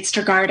updates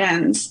to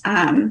gardens,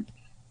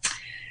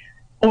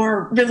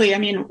 or really,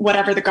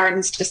 whatever the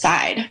gardens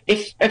decide.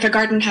 If a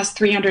garden has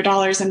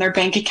 $300 in their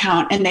bank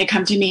account and they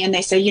come to me and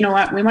they say, you know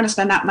what, we want to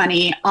spend that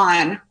money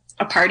on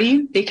a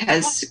party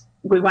because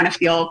we want to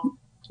feel,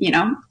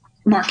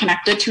 more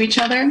connected to each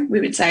other,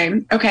 we would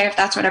say, okay, if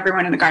that's what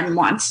everyone in the garden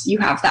wants, you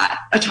have that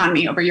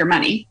autonomy over your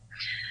money.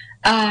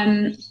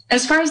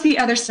 As far as the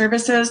other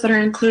services that are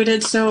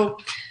included, so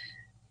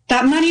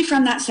that money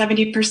from that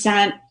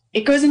 70%,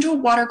 it goes into a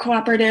water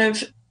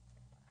cooperative.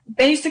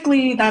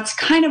 Basically, that's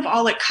kind of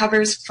all it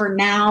covers for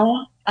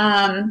now.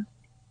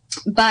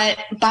 But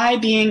by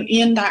being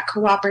in that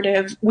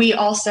cooperative, we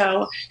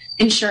also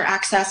ensure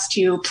access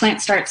to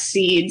plant start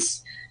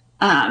seeds,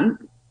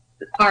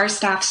 our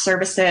staff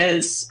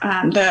services,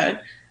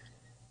 our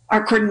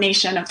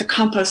coordination of the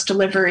compost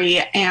delivery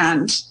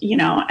and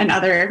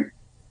other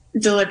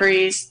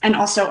deliveries, and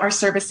also our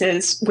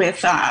services with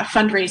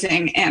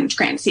fundraising and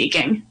grant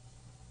seeking.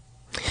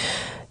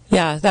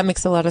 Yeah, that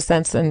makes a lot of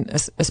sense, and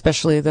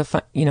especially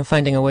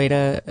finding a way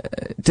to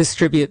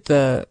distribute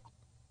the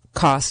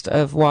cost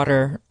of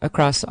water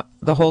across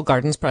the whole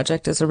gardens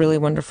project is a really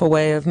wonderful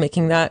way of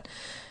making that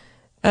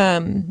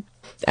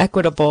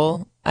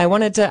equitable. I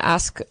wanted to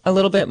ask a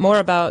little bit more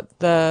about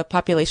the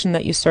population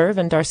that you serve,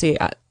 and Darcy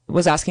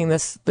was asking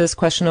this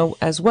question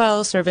as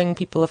well, serving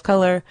people of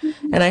color.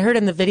 Mm-hmm. And I heard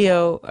in the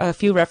video a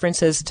few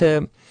references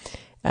to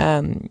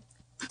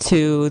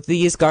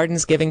these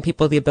gardens giving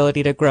people the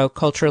ability to grow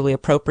culturally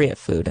appropriate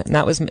food. And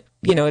that was,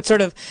 it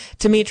sort of,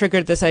 to me,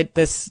 triggered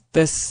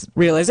this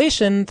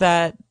realization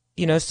that,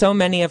 so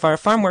many of our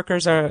farm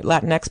workers are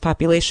Latinx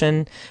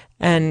population,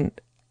 and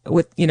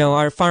with,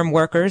 our farm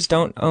workers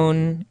don't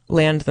own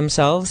land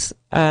themselves,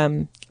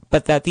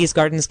 but that these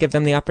gardens give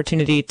them the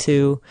opportunity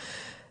to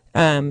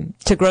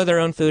grow their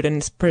own food,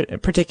 and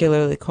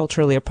particularly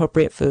culturally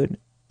appropriate food.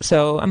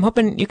 So I'm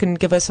hoping you can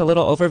give us a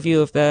little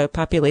overview of the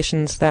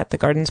populations that the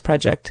Gardens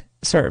Project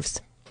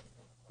serves.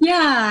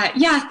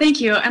 Yeah,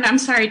 thank you. And I'm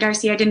sorry,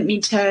 Darcy, I didn't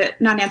mean to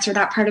not answer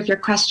that part of your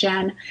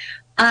question.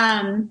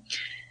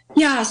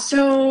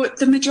 So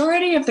the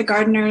majority of the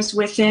gardeners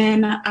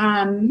within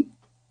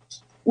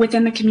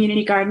the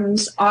community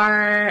gardens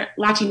are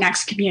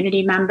Latinx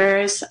community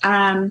members.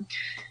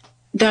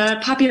 The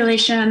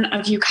population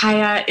of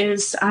Ukiah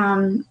is,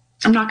 I'm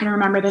not going to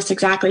remember this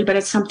exactly, but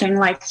it's something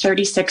like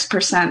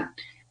 36%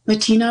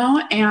 Latino.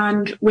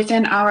 And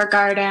within our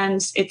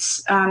gardens,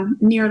 it's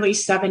nearly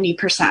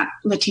 70%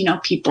 Latino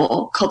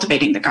people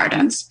cultivating the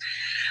gardens.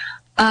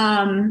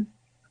 And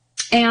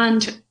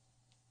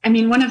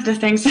one of the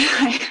things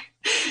that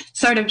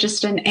sort of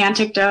just an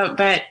anecdote,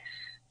 but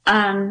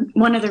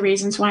one of the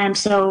reasons why I'm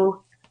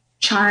so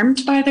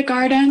charmed by the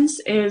gardens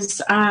is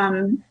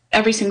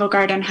every single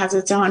garden has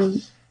its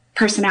own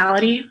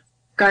personality.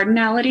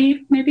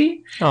 gardenality,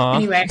 maybe. Aww.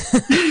 Anyway.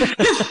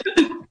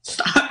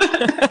 Stop.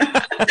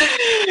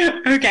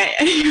 Okay.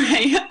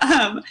 Anyway,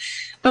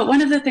 but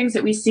one of the things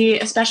that we see,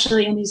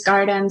 especially in these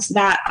gardens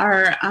that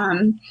are,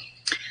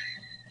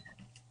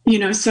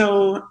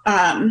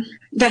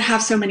 that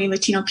have so many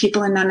Latino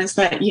people in them, is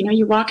that,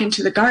 you walk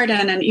into the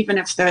garden, and even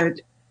if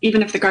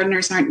the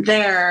gardeners aren't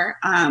there,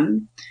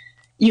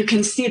 you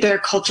can see their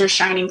culture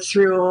shining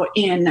through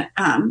in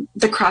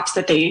the crops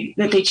that they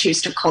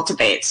choose to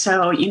cultivate.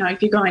 So,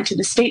 if you go into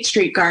the State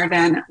Street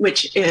Garden,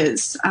 which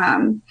is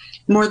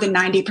more than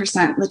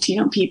 90%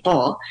 Latino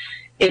people,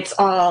 it's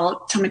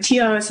all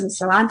tomatillos and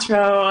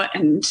cilantro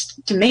and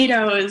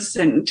tomatoes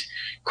and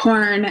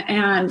corn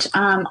and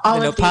all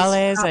the of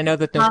nopales. these. I know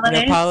that the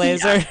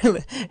nopales are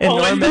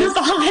enormous.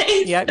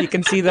 Nopales. Yep, you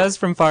can see those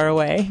from far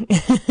away.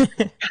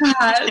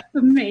 It's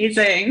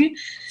amazing.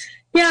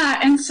 Yeah,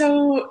 and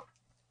so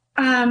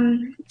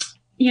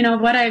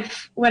what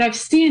I've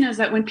seen is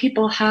that when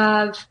people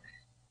have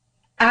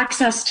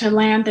access to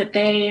land that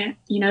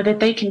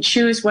they can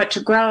choose what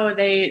to grow,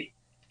 they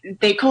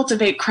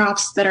cultivate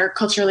crops that are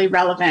culturally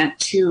relevant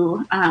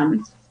to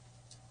them,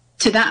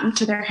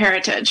 to their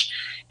heritage.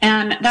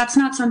 And that's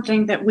not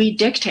something that we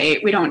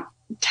dictate. We don't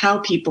tell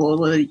people,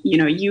 well,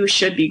 you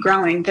should be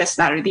growing this,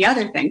 that, or the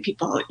other thing.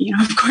 People,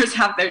 of course,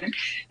 have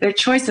their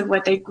choice of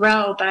what they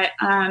grow. But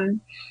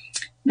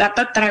that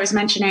book that I was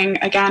mentioning,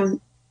 again,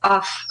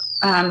 off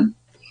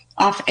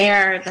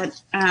air,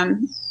 that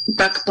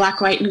book Black,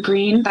 White, and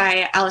Green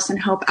by Allison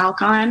Hope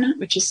Alcon,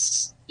 which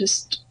is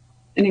just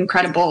an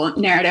incredible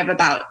narrative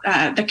about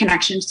the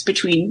connections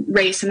between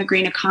race and the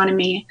green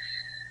economy.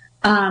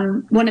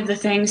 One of the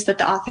things that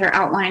the author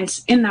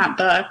outlines in that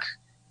book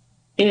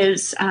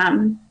is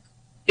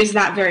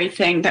that very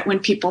thing, that when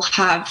people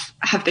have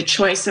the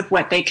choice of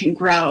what they can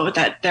grow,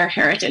 that their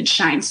heritage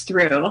shines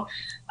through.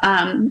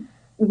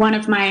 One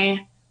of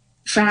my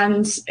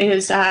friends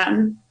is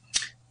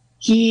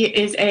he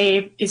is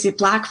a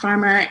Black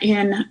farmer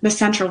in the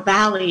Central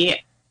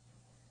Valley.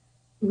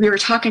 We were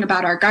talking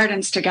about our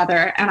gardens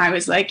together, and I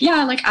was like,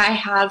 yeah, like I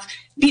have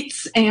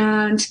beets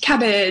and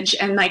cabbage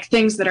and like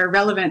things that are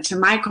relevant to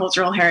my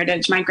cultural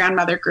heritage. My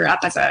grandmother grew up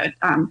as a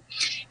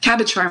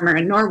cabbage farmer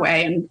in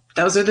Norway, and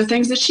those are the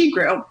things that she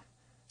grew.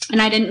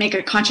 And I didn't make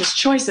a conscious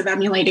choice of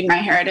emulating my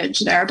heritage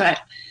there, but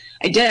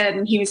I did.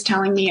 And he was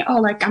telling me, oh,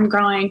 like I'm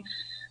growing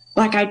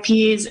black-eyed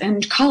peas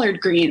and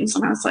collard greens.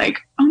 And I was like,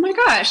 oh my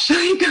gosh,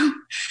 like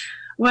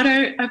what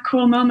a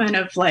cool moment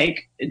of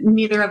like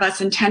neither of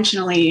us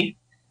intentionally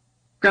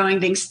growing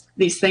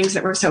these things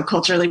that were so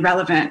culturally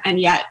relevant, and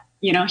yet,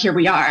 here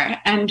we are.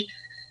 And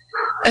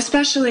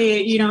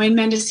especially, in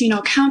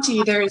Mendocino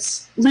County,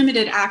 there's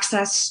limited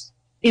access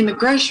in the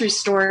grocery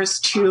stores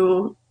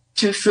to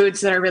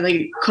foods that are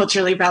really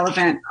culturally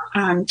relevant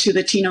to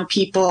Latino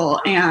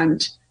people.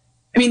 And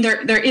I mean,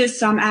 there is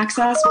some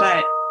access,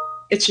 but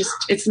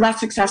it's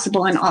less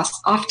accessible, and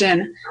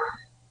often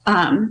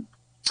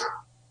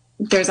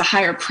there's a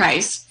higher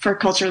price for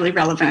culturally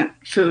relevant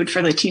food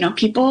for Latino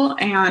people.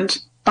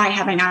 And by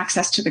having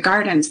access to the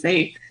gardens,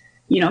 they,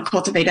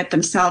 cultivate it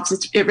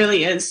themselves. It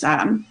really is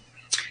a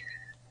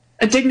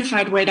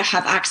dignified way to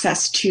have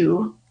access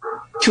to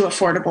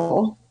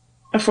affordable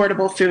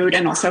food,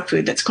 and also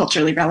food that's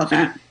culturally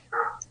relevant.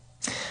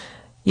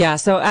 Yeah.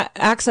 So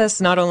access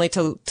not only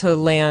to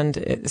land,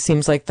 it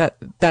seems like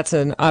that's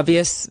an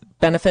obvious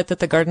benefit that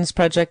the Gardens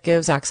Project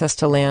gives, access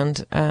to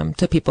land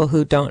to people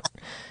who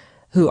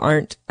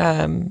aren't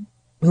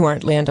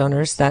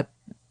landowners. That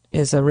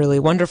is a really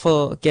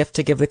wonderful gift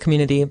to give the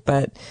community,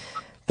 but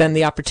then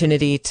the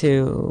opportunity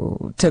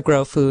to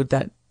grow food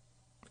that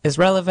is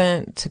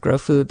relevant, to grow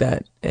food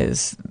that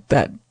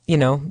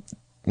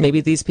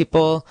maybe these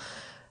people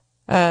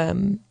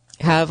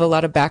have a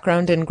lot of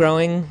background in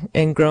growing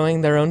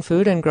their own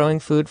food and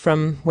growing food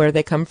from where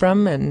they come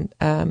from.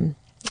 And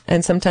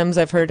sometimes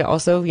I've heard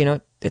also,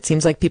 it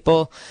seems like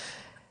people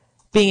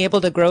being able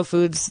to grow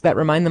foods that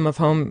remind them of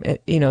home,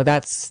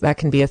 that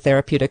can be a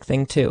therapeutic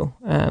thing too.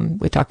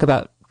 We talk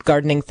about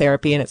gardening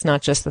therapy, and it's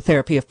not just the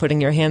therapy of putting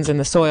your hands in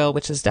the soil,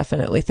 which is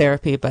definitely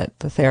therapy, but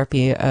the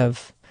therapy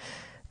of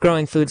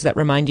growing foods that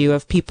remind you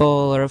of people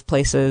or of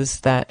places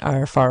that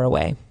are far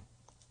away.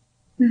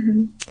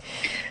 Mm-hmm.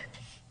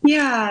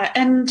 Yeah.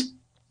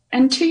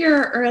 And to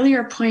your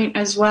earlier point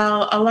as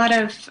well, a lot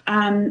of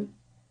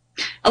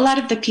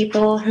the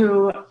people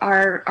who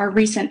are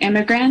recent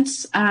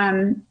immigrants,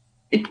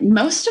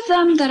 most of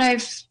them that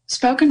I've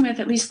spoken with,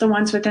 at least the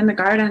ones within the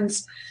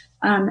gardens,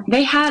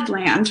 they had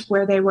land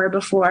where they were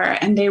before,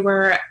 and they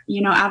were,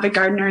 avid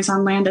gardeners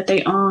on land that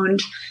they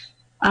owned.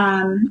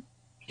 And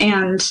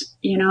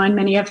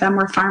many of them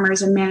were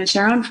farmers and managed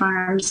their own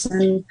farms,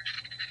 and,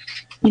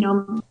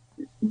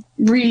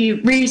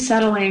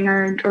 resettling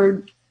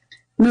or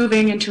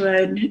moving into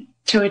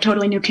a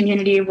totally new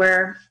community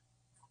where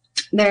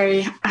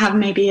they have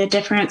maybe a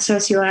different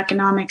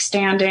socioeconomic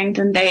standing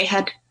than they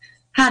had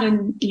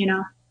in,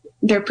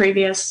 their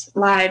previous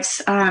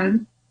lives.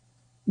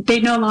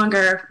 They no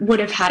longer would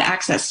have had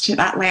access to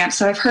that land.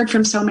 So I've heard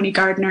from so many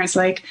gardeners,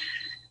 like,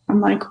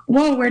 I'm like,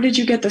 whoa, where did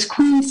you get this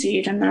corn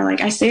seed? And they're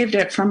like, I saved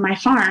it from my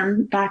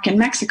farm back in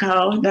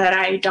Mexico that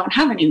I don't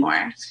have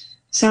anymore.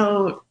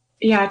 So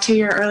yeah, to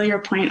your earlier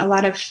point, a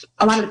lot of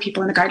the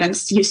people in the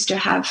gardens used to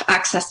have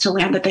access to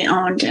land that they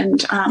owned,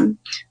 and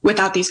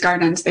without these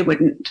gardens, they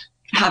wouldn't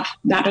have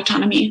that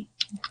autonomy.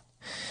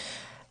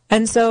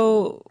 And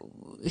so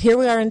here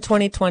we are in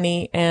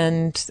 2020,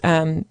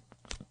 and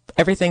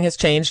everything has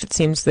changed, it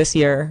seems, this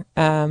year.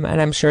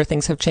 And I'm sure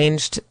things have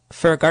changed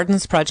for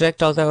Gardens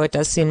Project, although it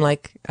does seem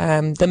like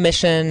the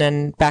mission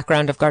and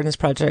background of Gardens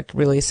Project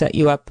really set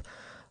you up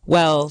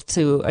well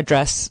to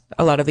address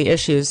a lot of the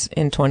issues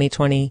in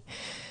 2020.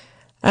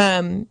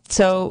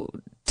 So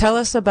tell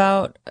us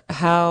about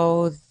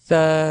how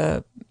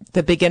the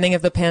beginning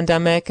of the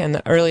pandemic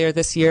and earlier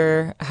this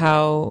year,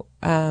 how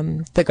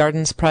the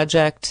Gardens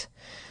Project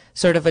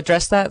sort of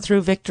addressed that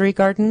through Victory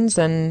Gardens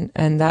and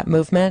that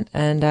movement.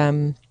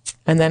 And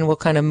then we'll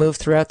kind of move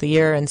throughout the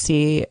year and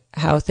see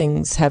how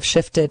things have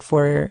shifted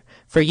for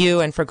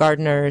you and for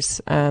gardeners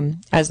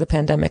as the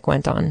pandemic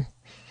went on.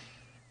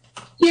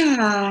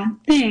 Yeah,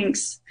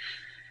 thanks.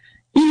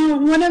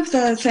 One of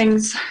the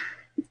things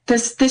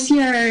this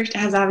year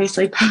has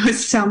obviously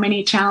posed so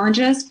many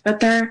challenges, but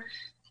there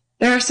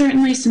are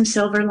certainly some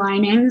silver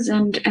linings.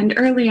 And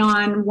early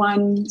on,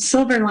 one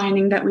silver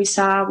lining that we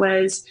saw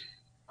was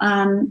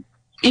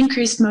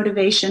increased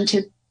motivation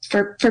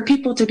for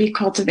people to be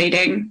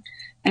cultivating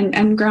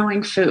and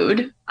growing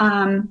food.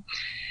 And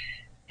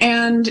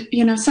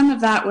some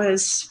of that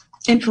was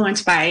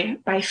influenced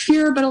by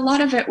fear, but a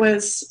lot of it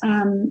was,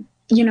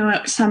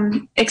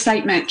 some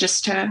excitement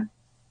just to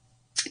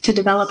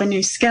develop a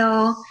new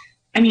skill.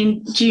 I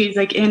mean, geez,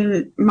 like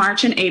in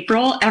March and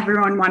April,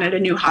 everyone wanted a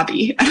new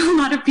hobby. A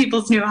lot of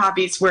people's new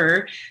hobbies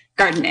were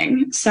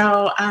gardening.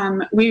 So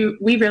we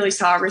really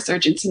saw a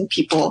resurgence in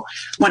people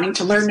wanting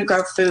to learn to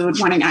grow food,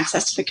 wanting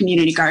access to the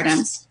community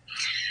gardens.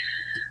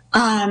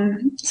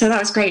 So that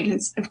was great. And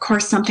it's, of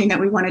course, something that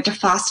we wanted to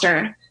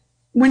foster.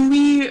 When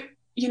we,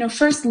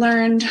 first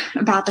learned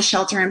about the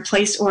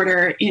shelter-in-place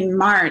order in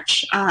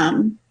March,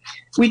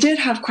 we did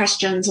have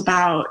questions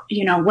about,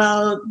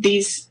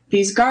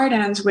 these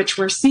gardens, which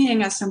we're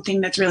seeing as something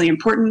that's really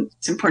important.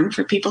 It's important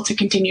for people to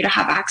continue to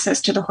have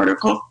access to the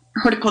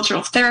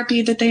horticultural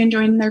therapy that they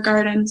enjoy in their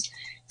gardens.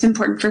 It's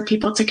important for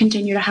people to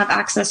continue to have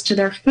access to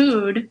their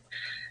food.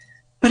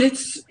 But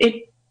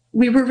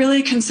we were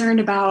really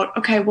concerned about,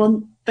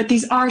 but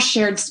these are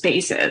shared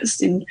spaces.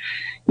 And,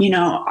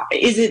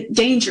 is it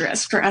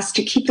dangerous for us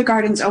to keep the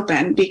gardens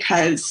open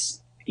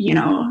because,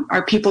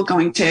 are people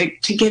going to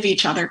give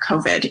each other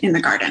COVID in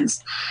the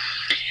gardens?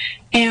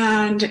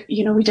 And,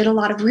 we did a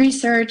lot of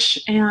research,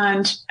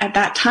 and at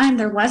that time,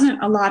 there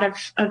wasn't a lot of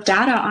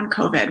data on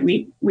COVID.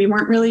 We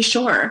weren't really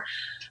sure.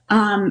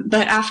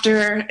 But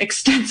after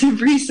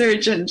extensive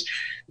research and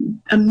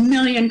a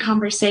million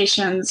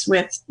conversations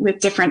with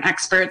different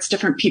experts,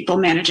 different people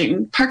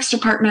managing parks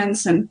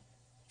departments and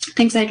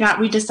things like that,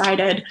 we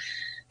decided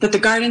that the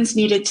gardens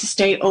needed to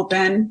stay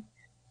open,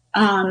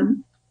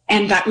 and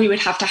that we would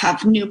have to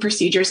have new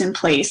procedures in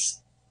place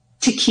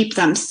to keep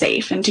them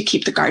safe and to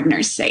keep the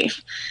gardeners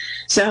safe.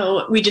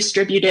 So we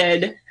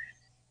distributed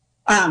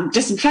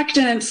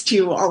disinfectants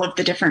to all of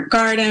the different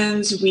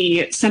gardens.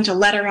 We sent a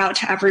letter out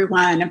to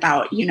everyone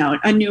about,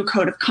 a new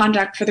code of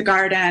conduct for the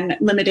garden,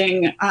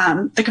 limiting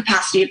the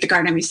capacity of the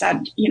garden. We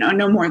said,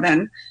 no more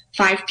than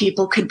 5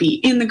 people could be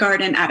in the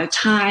garden at a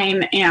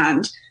time,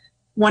 and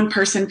 1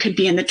 person could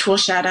be in the tool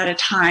shed at a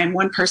time,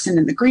 1 person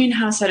in the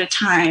greenhouse at a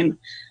time,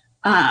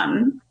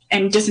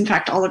 and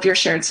disinfect all of your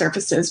shared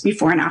surfaces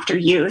before and after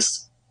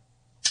use.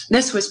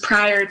 This was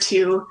prior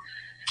to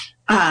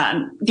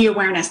the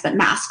awareness that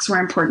masks were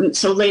important.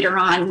 So later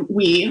on,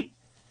 we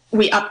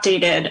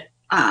updated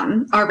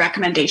our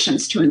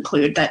recommendations to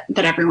include that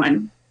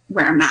everyone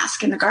wear a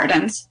mask in the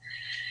gardens.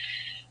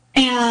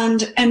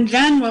 And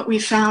then what we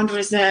found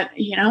was that,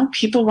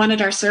 people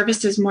wanted our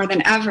services more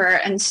than ever.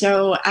 And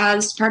so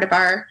as part of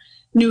our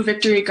new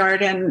Victory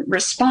Garden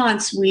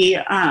response, we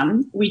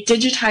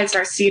digitized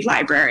our seed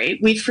library.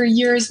 We for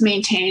years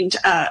maintained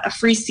a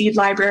free seed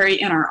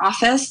library in our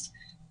office.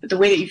 The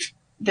way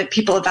that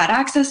people have had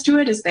access to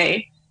it is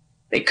they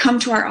come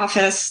to our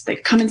office, they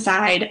come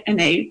inside, and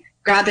they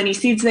grab any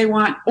seeds they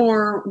want,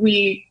 or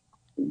we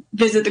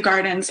visit the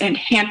gardens and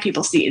hand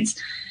people seeds.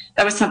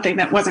 That was something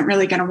that wasn't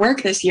really going to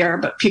work this year,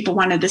 but people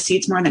wanted the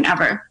seeds more than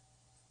ever.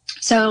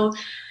 So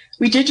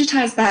we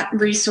digitized that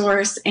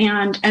resource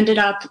and ended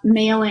up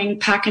mailing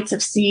packets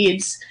of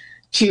seeds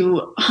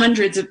to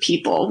hundreds of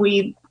people.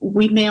 We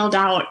mailed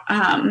out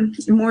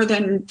more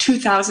than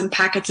 2,000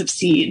 packets of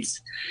seeds.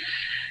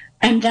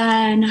 And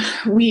then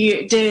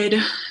we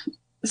did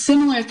a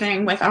similar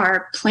thing with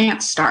our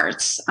plant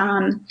starts.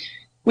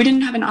 We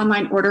didn't have an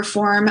online order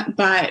form,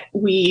 but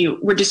we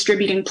were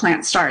distributing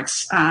plant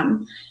starts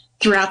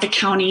throughout the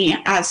county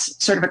as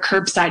sort of a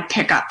curbside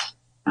pickup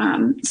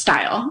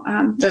style.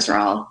 Those are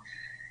all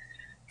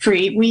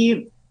free.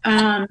 We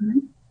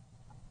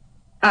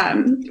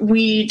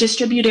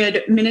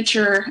distributed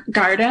miniature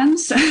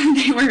gardens.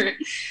 They were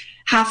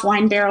half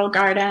wine barrel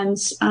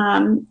gardens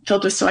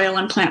filled with soil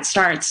and plant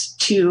starts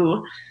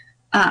to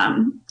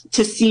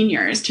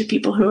seniors, to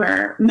people who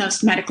are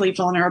most medically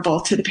vulnerable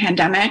to the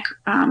pandemic,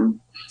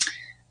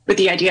 with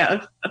the idea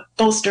of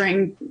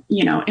bolstering,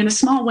 in a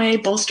small way,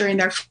 bolstering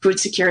their food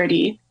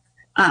security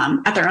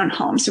at their own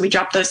home. So we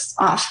dropped this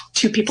off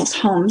to people's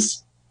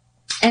homes.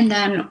 And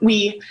then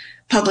we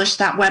published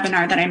that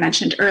webinar that I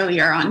mentioned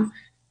earlier on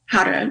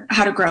how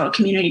to grow a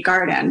community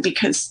garden,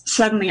 because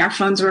suddenly our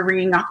phones were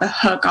ringing off the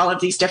hook. All of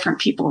these different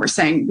people were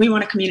saying, we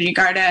want a community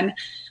garden.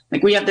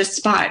 Like, we have this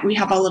spot, we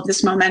have all of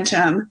this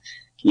momentum.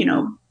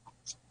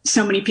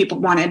 So many people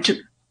wanted to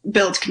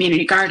build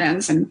community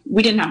gardens, and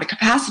we didn't have the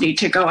capacity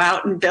to go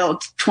out and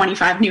build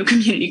 25 new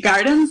community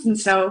gardens. And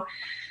so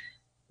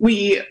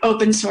we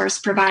open source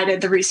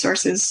provided the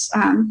resources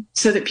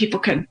so that people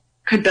could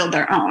build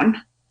their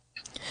own.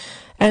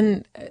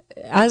 And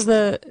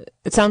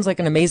it sounds like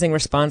an amazing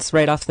response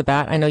right off the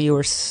bat. I know you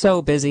were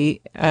so busy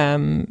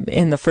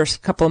in the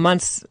first couple of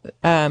months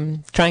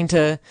trying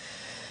to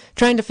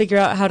figure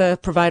out how to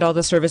provide all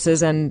the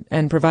services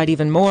and provide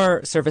even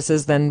more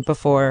services than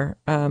before,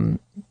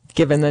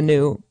 given the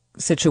new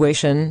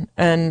situation.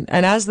 And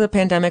as the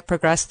pandemic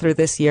progressed through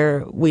this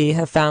year, we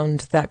have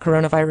found that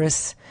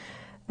coronavirus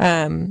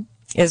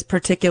is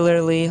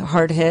particularly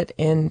hard hit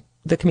in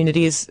the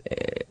communities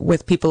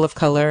with people of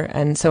color.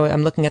 And so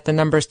I'm looking at the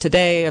numbers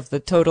today of the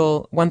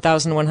total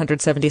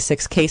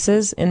 1,176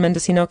 cases in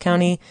Mendocino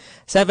County.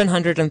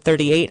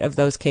 738 of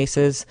those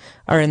cases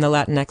are in the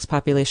Latinx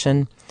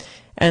population.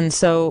 And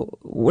so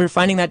we're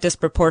finding that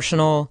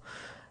disproportionate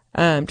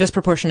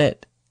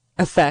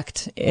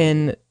effect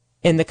in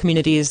the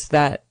communities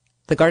that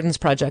the Gardens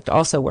Project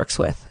also works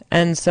with.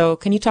 And so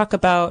can you talk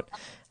about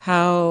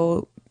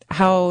how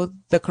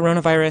the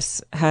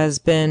coronavirus has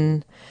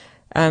been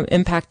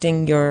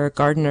impacting your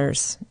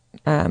gardeners,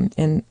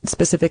 in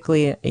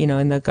specifically,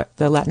 in the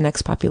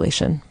Latinx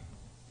population?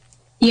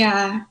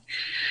 Yeah.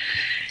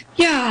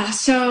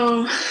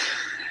 So,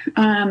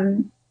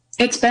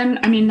 that's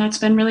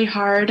been really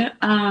hard.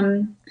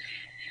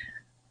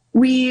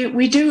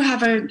 We do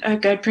have a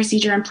good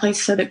procedure in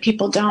place so that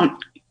people don't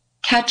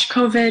catch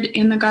COVID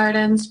in the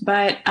gardens,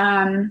 but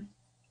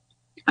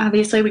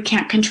obviously we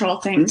can't control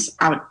things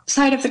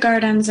outside of the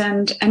gardens,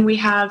 and we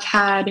have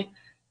had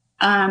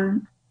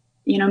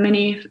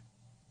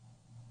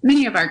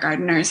many of our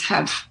gardeners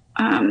have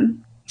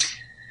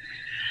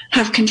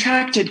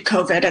contracted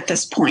COVID at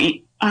this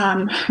point.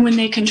 When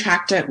they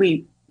contract it,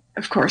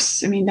 of course,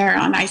 they're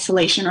on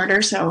isolation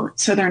order, so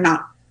they're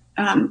not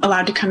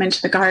allowed to come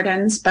into the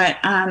gardens. But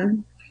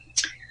a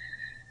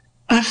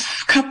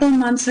couple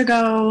months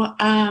ago,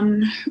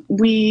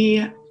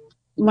 we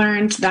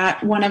learned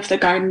that one of our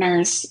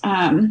gardeners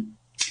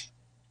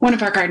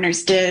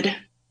did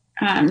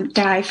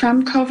die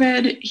from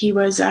COVID. He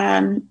was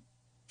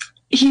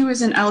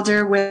an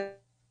elder with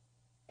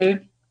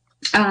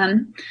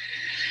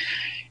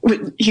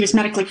he was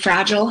medically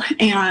fragile,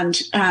 and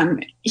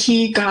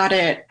he got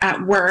it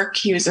at work.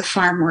 He was a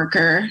farm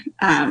worker,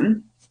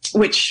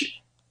 which,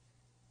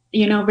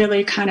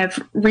 really kind of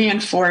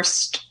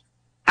reinforced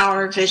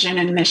our vision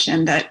and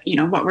mission that,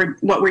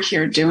 what we're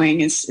here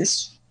doing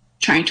is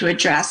trying to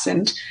address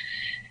and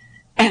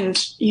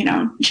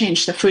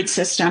change the food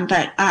system.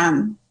 But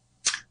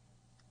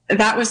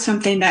that was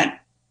something that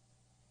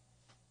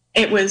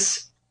it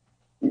was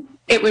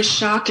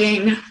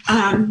shocking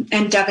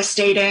and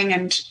devastating.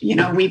 And,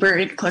 we were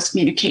in close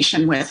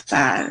communication with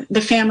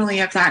the family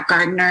of that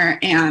gardener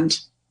and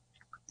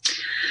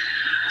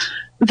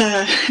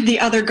the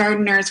other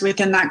gardeners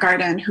within that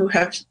garden who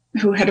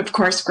had, of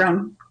course,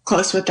 grown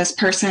close with this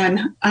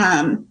person,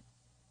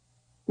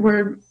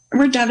 were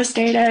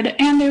devastated,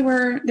 and they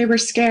were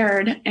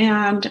scared.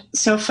 And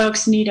so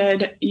folks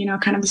needed,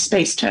 kind of the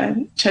space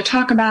to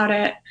talk about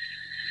it.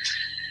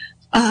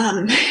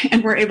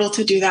 And we're able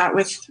to do that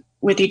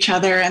with each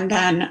other. And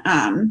then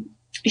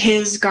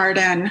his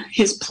garden,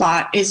 his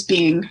plot is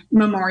being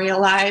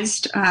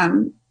memorialized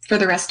for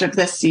the rest of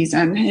this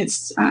season.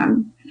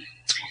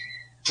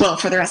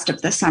 For the rest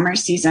of the summer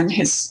season,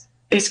 his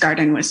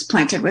garden was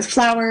planted with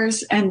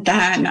flowers. And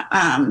then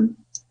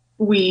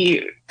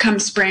come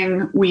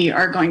spring, we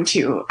are going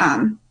to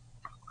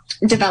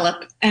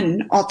develop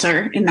an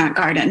altar in that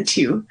garden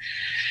to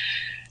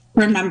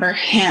remember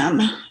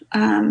him.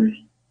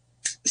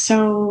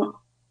 So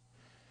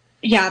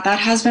yeah, that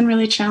has been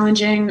really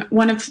challenging.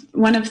 One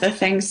of the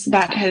things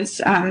that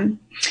has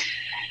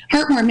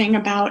heartwarming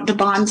about the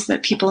bonds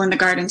that people in the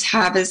gardens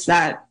have is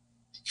that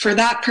for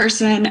that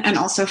person, and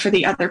also for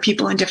the other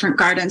people in different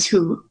gardens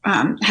who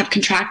have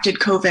contracted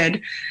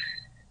COVID,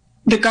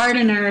 the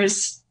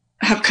gardeners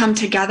have come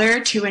together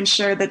to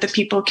ensure that the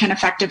people can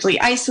effectively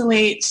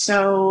isolate.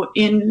 So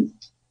in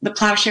the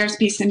Plowshares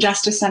Peace and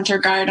Justice Center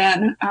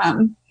garden,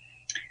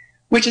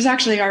 which is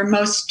actually our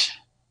most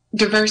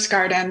diverse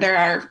garden, there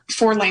are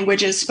 4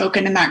 languages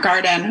spoken in that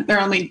garden. There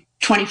are only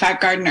 25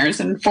 gardeners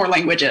and 4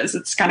 languages.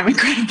 It's kind of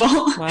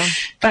incredible. Wow.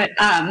 But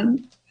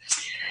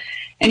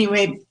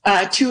anyway,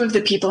 two of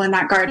the people in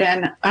that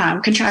garden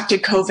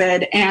contracted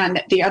COVID,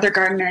 and the other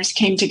gardeners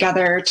came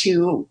together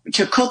to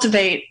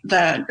cultivate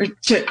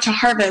to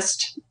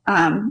harvest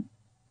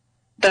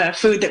the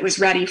food that was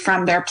ready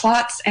from their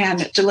plots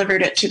and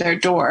delivered it to their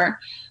door.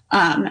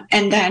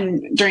 And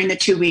then during the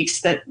 2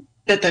 weeks that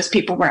those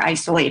people were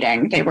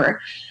isolating, they were,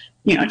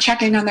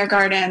 checking on their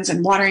gardens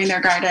and watering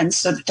their gardens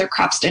so that their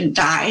crops didn't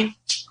die.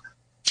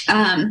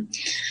 And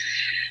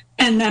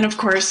then, of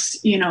course,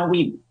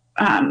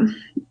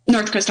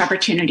 North Coast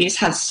Opportunities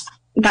has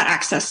that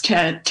access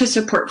to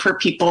support for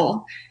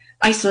people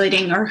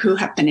isolating or who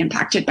have been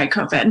impacted by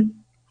COVID.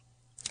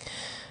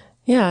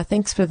 Yeah,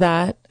 thanks for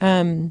that.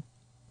 And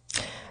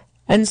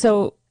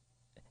so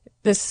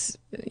this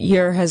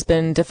year has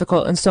been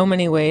difficult in so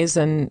many ways,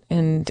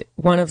 and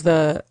one of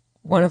the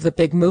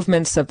big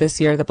movements of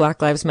this year, the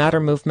Black Lives Matter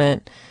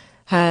movement,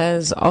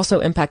 has also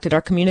impacted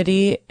our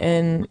community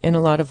in a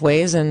lot of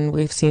ways. And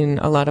we've seen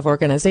a lot of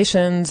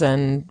organizations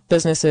and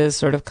businesses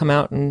sort of come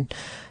out and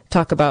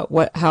talk about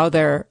how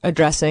they're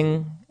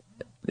addressing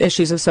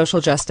issues of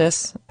social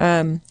justice.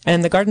 And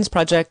the Gardens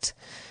Project,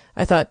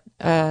 I thought,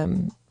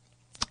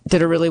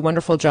 did a really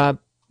wonderful job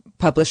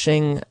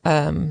publishing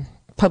a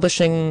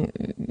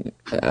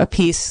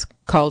piece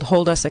called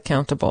Hold Us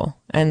Accountable.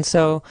 And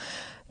so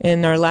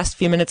in our last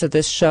few minutes of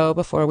this show,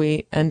 before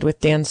we end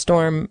with Dan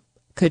Storm,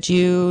 could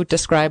you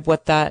describe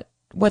what that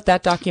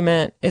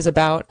document is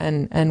about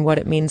and what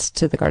it means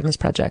to the Gardens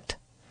Project?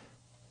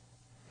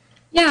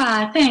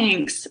 Yeah,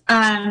 thanks.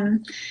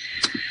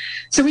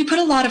 So we put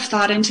a lot of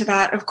thought into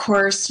that. Of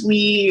course,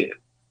 we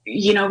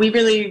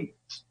weren't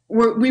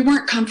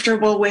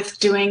comfortable with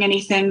doing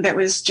anything that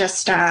was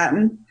just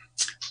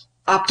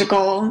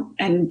optical,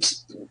 and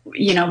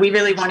we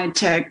really wanted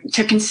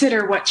to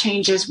consider what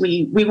changes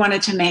we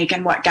wanted to make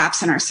and what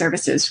gaps in our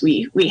services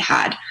we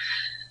had.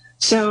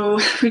 So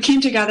we came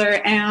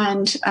together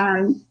and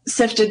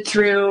sifted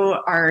through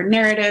our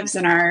narratives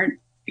and our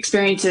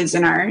experiences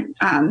and our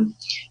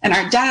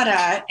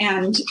data,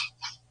 and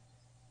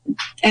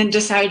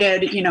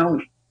decided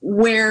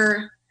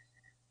where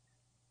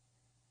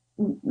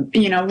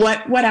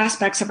what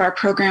aspects of our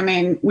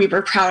programming we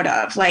were proud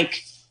of,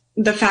 like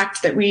the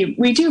fact that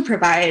we do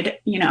provide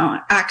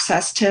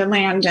access to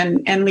land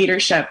and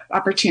leadership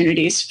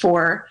opportunities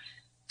for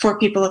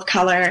people of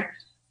color.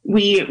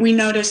 We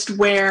noticed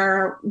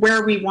where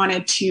we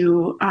wanted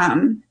to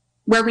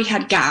where we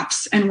had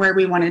gaps and where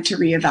we wanted to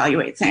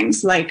reevaluate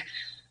things. Like,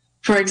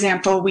 for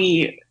example,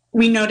 we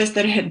noticed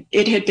that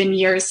it had been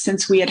years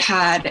since we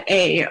had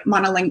a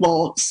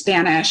monolingual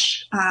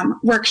Spanish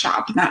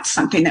workshop, and that's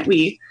something that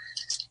we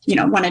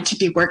wanted to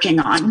be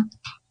working on.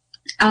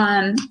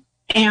 And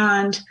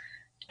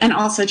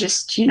also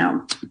just,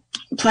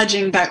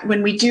 pledging that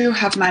when we do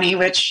have money,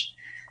 which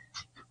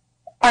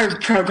our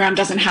program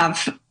doesn't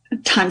have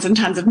tons and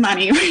tons of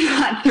money, we're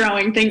not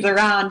throwing things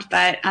around,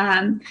 but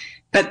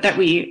that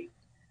we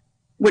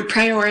would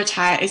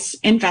prioritize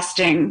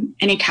investing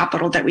any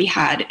capital that we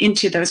had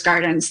into those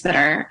gardens that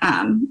are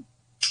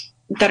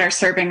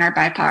serving our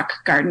BIPOC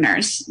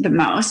gardeners the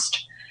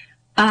most.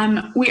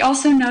 We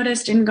also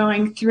noticed in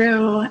going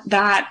through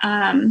that,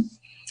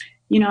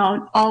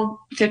 all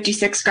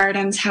 56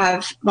 gardens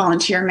have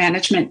volunteer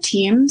management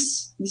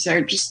teams. These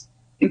are just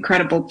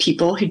incredible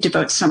people who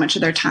devote so much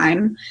of their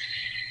time.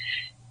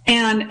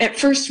 And at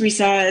first we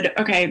said,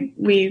 okay,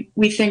 we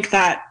think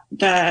that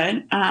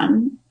the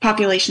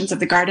populations of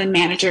the garden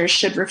managers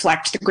should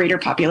reflect the greater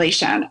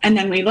population. And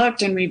then we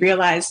looked and we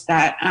realized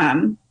that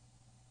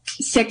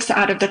 6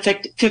 out of the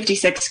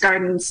 56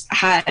 gardens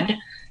had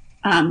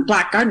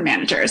Black garden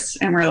managers.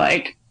 And we're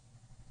like,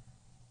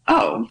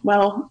 oh,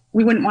 well,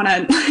 we wouldn't want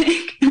to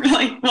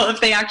if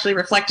they actually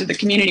reflected the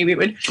community, we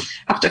would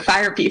have to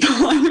fire people.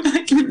 I'm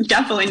like,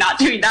 definitely not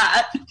doing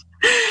that.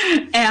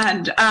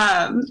 And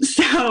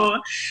so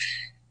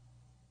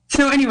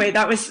anyway,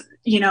 that was,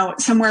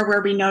 somewhere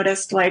where we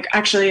noticed, like,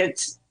 actually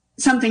it's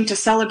something to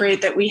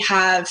celebrate that we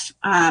have,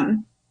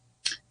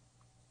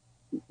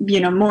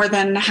 more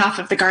than half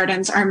of the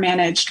gardens are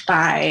managed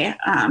by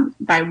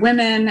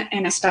women,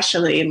 and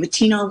especially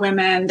Latino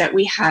women, that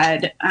we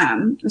had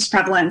this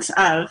prevalence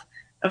of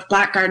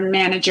Black garden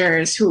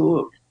managers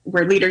who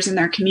were leaders in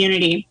their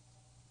community.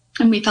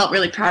 And we felt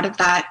really proud of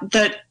that.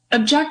 The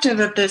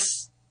objective of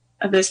this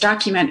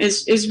document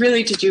is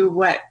really to do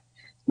what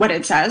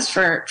it says,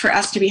 for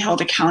us to be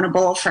held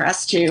accountable, for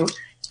us to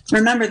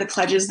remember the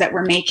pledges that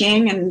we're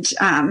making, and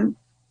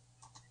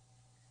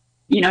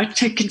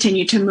to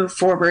continue to move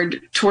forward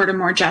toward a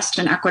more just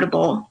and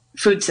equitable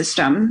food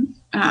system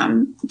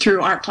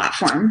through our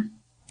platform.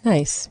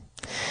 Nice.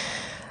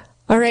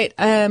 All right.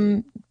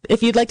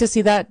 If you'd like to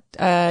see that,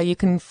 you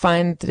can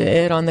find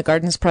it on the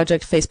Gardens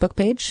Project Facebook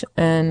page,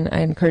 and I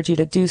encourage you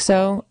to do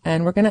so.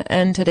 And we're going to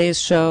end today's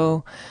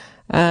show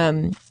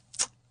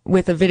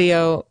with a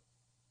video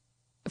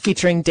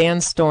featuring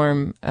Dan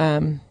Storm.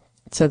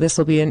 So this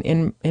will be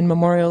in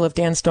memorial of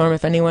Dan Storm.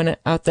 If anyone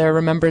out there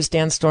remembers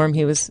Dan Storm,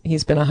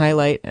 he's been a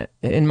highlight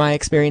in my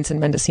experience in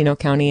Mendocino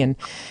County, and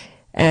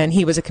and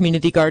he was a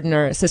community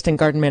gardener, assistant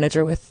garden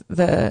manager with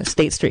the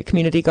State Street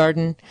Community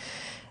Garden.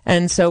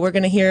 And so we're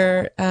going to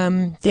hear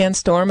Dan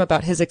Storm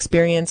about his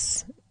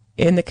experience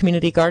in the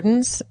community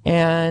gardens.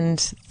 And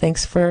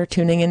thanks for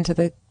tuning into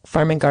the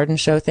Farm and Garden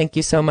Show. Thank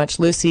you so much,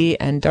 Lucy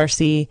and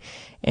Darcy.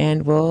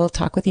 And we'll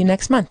talk with you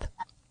next month.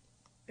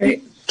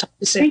 Great.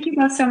 Thank you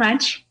both so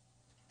much.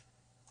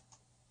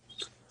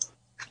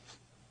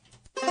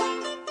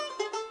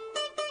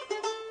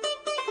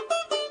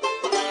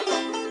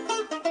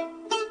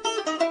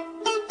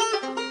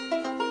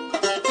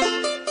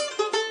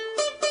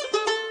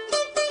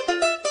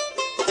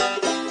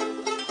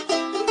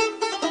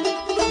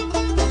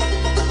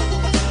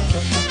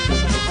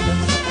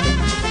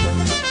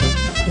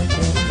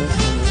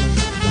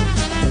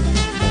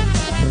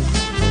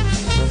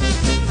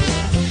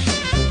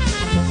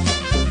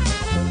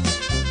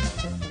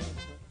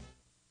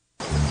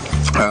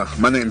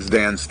 My name's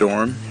Dan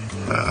Storm.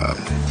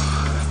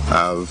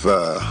 I've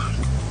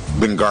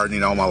been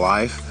gardening all my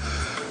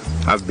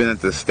life. I've been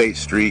at the State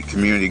Street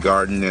Community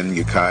Garden in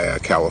Ukiah,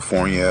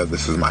 California.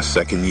 This is my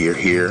second year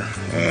here,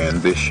 and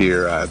this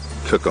year I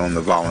took on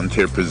the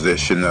volunteer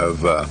position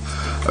of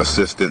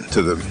assistant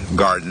to the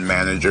garden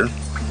manager.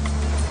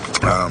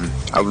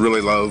 I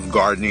really love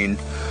gardening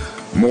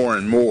more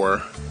and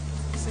more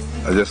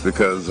just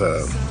because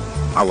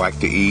I like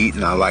to eat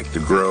and I like to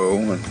grow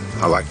and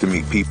I like to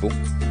meet people.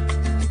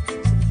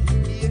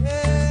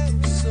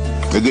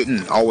 It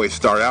didn't always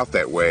start out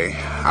that way.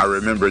 I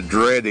remember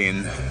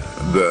dreading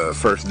the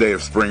first day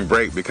of spring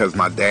break because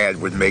my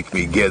dad would make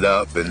me get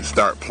up and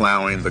start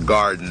plowing the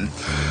garden.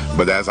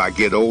 But as I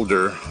get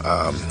older,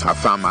 I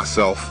found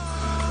myself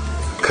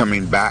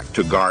coming back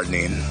to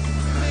gardening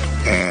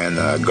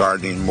and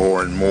gardening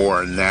more and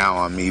more. And now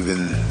I'm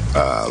even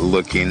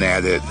looking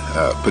at it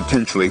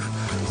potentially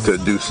to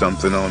do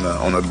something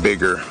on a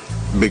bigger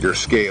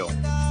scale.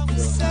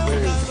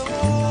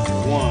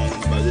 One,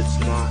 but it's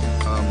not.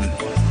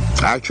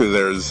 Actually,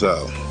 there's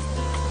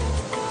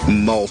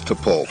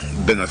multiple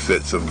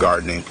benefits of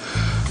gardening.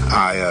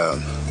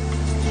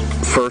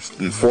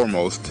 First and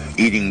foremost,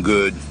 eating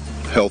good,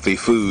 healthy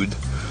food.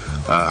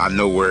 I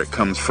know where it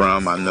comes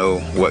from. I know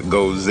what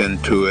goes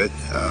into it.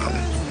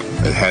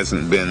 It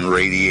hasn't been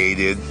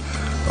radiated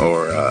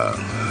or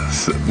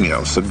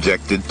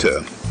subjected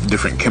to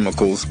different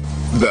chemicals.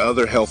 The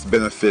other health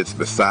benefits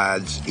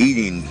besides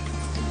eating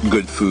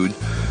good food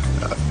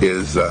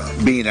is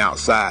being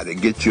outside.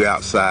 It gets you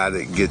outside.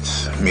 It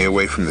gets me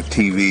away from the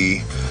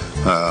TV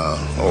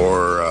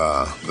or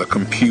the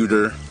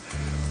computer.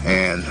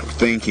 And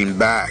thinking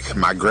back,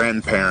 my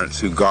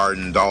grandparents who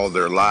gardened all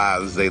their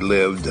lives, they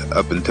lived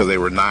up until they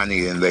were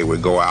 90 and they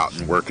would go out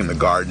and work in the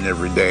garden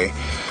every day.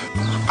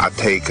 I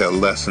take a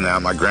lesson out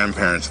of my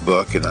grandparents'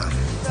 book and I'm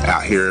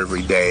out here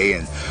every day.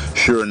 And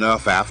sure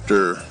enough,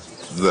 after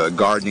the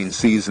gardening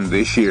season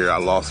this year, I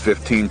lost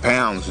 15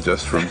 pounds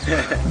just from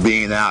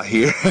being out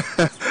here.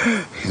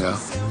 You know.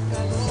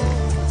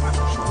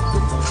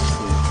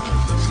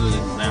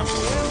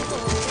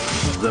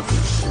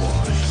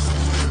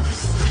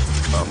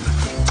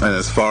 And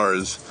as far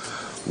as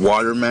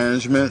water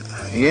management,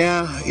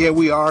 yeah,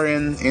 we are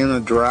in a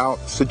drought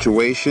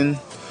situation,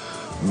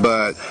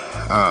 but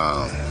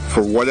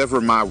for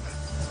whatever my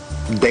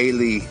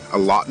daily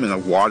allotment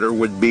of water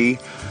would be,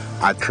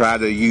 I try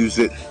to use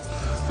it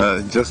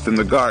just in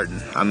the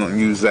garden. I don't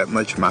use that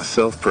much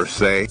myself per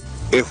se.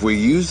 If we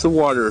use the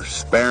water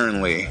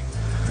sparingly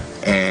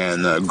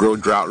and grow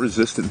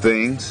drought-resistant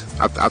things,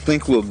 I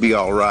think we'll be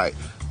all right.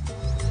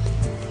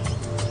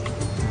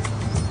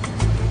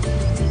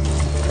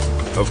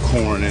 Of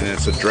corn, and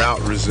it's a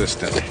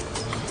drought-resistant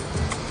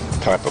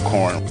type of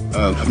corn.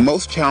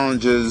 Most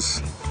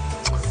challenges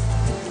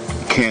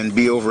can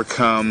be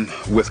overcome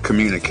with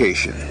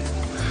communication.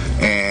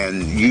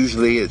 And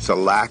usually it's a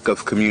lack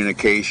of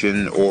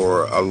communication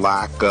or a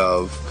lack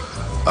of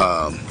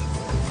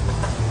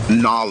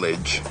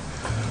knowledge.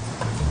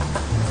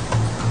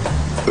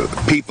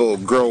 People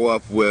grow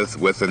up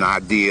with an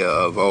idea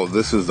of, oh,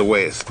 this is the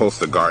way it's supposed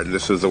to garden.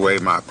 This is the way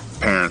my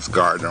parents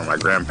garden or my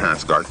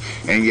grandparents garden.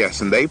 And yes,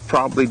 and they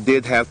probably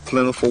did have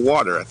plentiful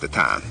water at the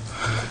time.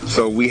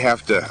 So we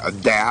have to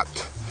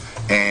adapt,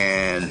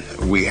 and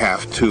we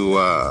have to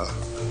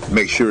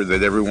make sure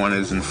that everyone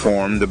is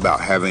informed about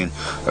having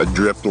a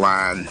drip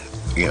line,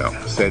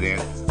 set in.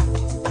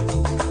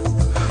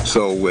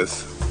 So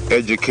with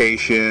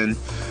education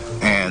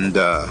and,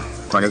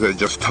 like I said,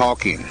 just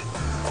talking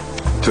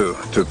to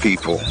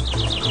people,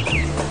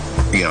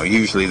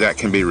 usually that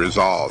can be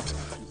resolved.